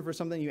you asked them for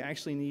something you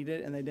actually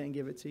needed and they didn't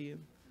give it to you?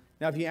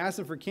 Now, if you asked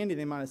them for candy,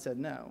 they might have said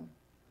no.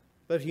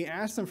 But if you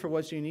asked them for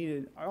what you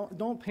needed,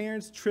 don't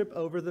parents trip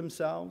over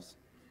themselves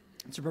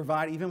to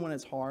provide, even when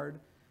it's hard,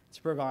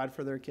 to provide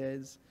for their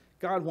kids?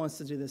 God wants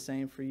to do the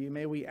same for you.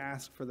 May we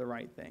ask for the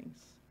right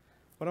things.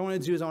 What I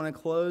want to do is I want to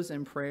close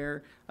in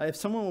prayer. If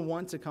someone would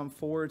want to come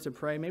forward to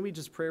pray, maybe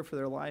just prayer for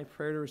their life,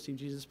 prayer to receive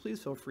Jesus,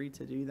 please feel free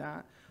to do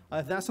that.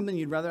 If that's something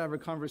you'd rather have a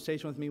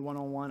conversation with me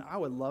one-on-one, I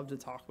would love to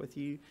talk with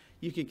you.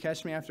 You could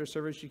catch me after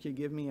service. You could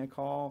give me a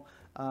call.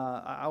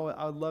 I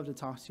would love to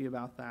talk to you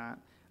about that.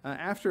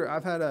 After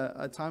I've had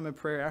a time of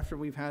prayer, after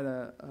we've had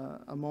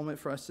a moment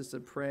for us just to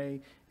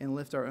pray and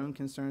lift our own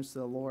concerns to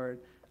the Lord,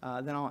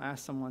 then I'll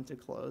ask someone to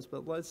close.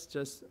 But let's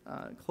just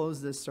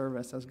close this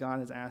service as God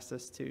has asked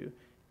us to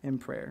in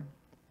prayer.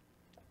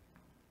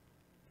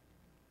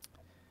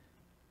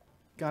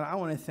 God, I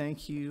want to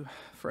thank you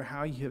for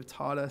how you have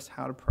taught us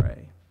how to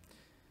pray.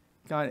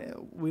 God,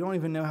 we don't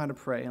even know how to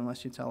pray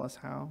unless you tell us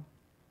how.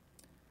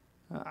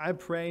 I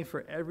pray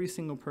for every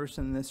single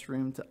person in this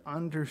room to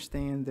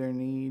understand their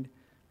need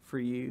for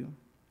you,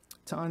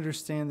 to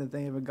understand that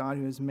they have a God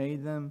who has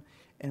made them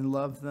and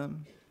loved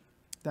them,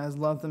 that has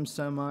loved them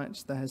so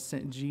much, that has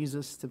sent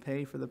Jesus to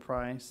pay for the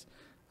price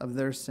of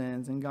their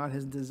sins. And God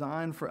has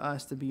designed for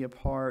us to be a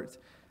part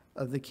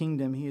of the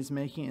kingdom he is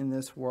making in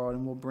this world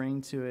and will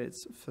bring to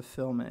its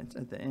fulfillment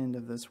at the end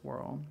of this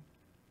world.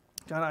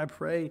 God, I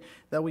pray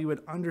that we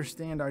would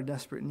understand our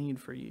desperate need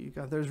for you.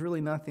 God, there's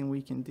really nothing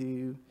we can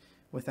do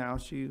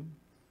without you.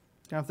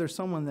 God, if there's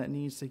someone that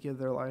needs to give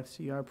their life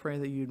to you, I pray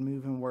that you'd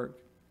move and work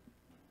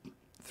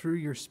through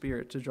your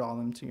Spirit to draw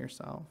them to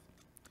yourself.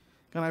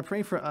 God, I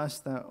pray for us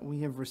that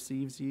we have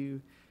received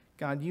you.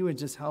 God, you would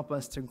just help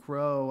us to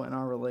grow in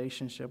our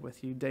relationship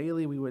with you.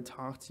 Daily we would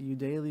talk to you.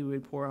 Daily we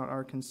would pour out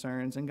our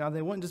concerns. And God,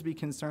 they wouldn't just be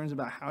concerns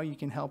about how you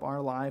can help our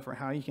life or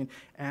how you can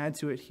add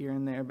to it here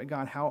and there, but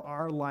God, how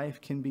our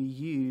life can be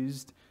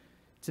used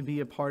to be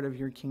a part of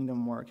your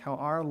kingdom work, how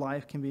our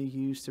life can be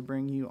used to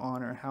bring you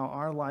honor, how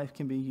our life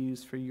can be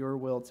used for your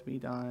will to be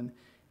done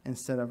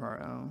instead of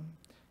our own.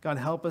 God,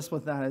 help us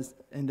with that as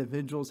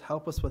individuals.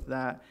 Help us with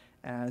that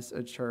as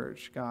a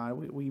church. God,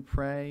 we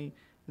pray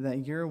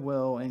that your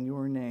will and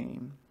your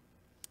name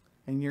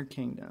and your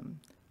kingdom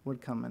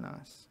would come in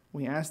us.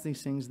 We ask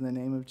these things in the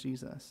name of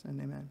Jesus, and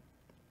amen.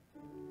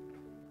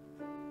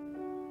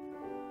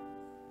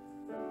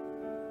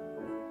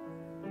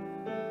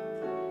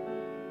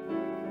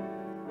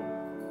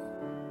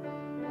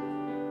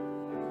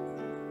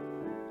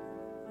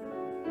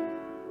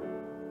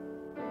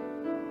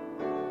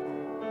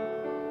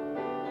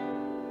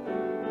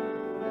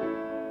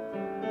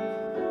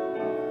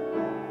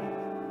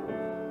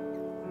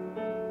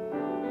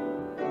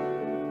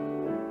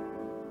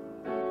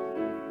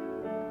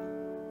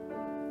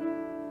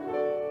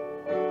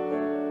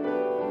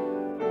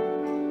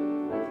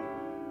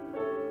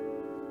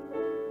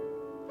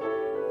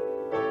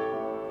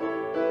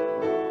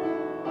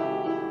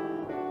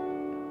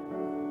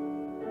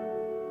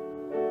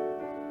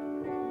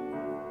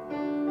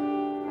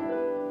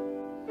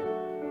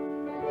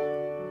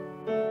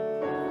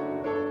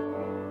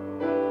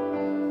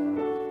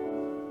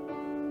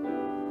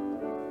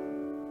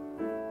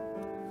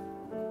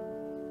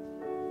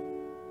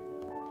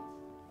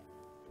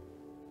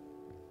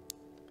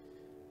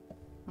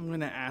 I'm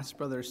going to ask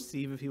Brother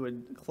Steve if he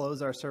would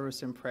close our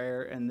service in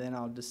prayer, and then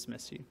I'll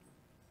dismiss you.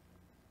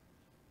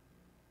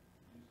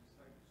 Jesus,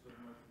 thank you so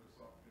much for this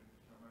opportunity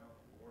to come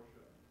out and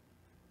worship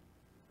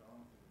with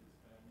Jonathan and his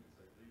family as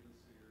they lead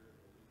us here,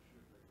 the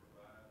leadership they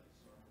provide, the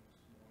sermon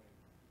this morning.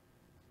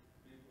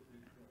 Be with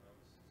each one of us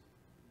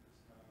in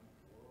this time in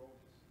the world.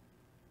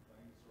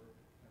 Things are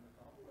kind of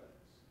complex.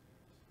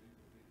 Just be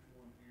with each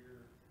one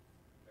here,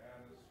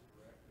 guide us,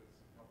 direct us,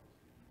 and help us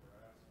keep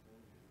our eyes on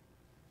you.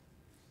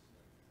 In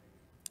Jesus' name,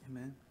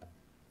 amen. Amen.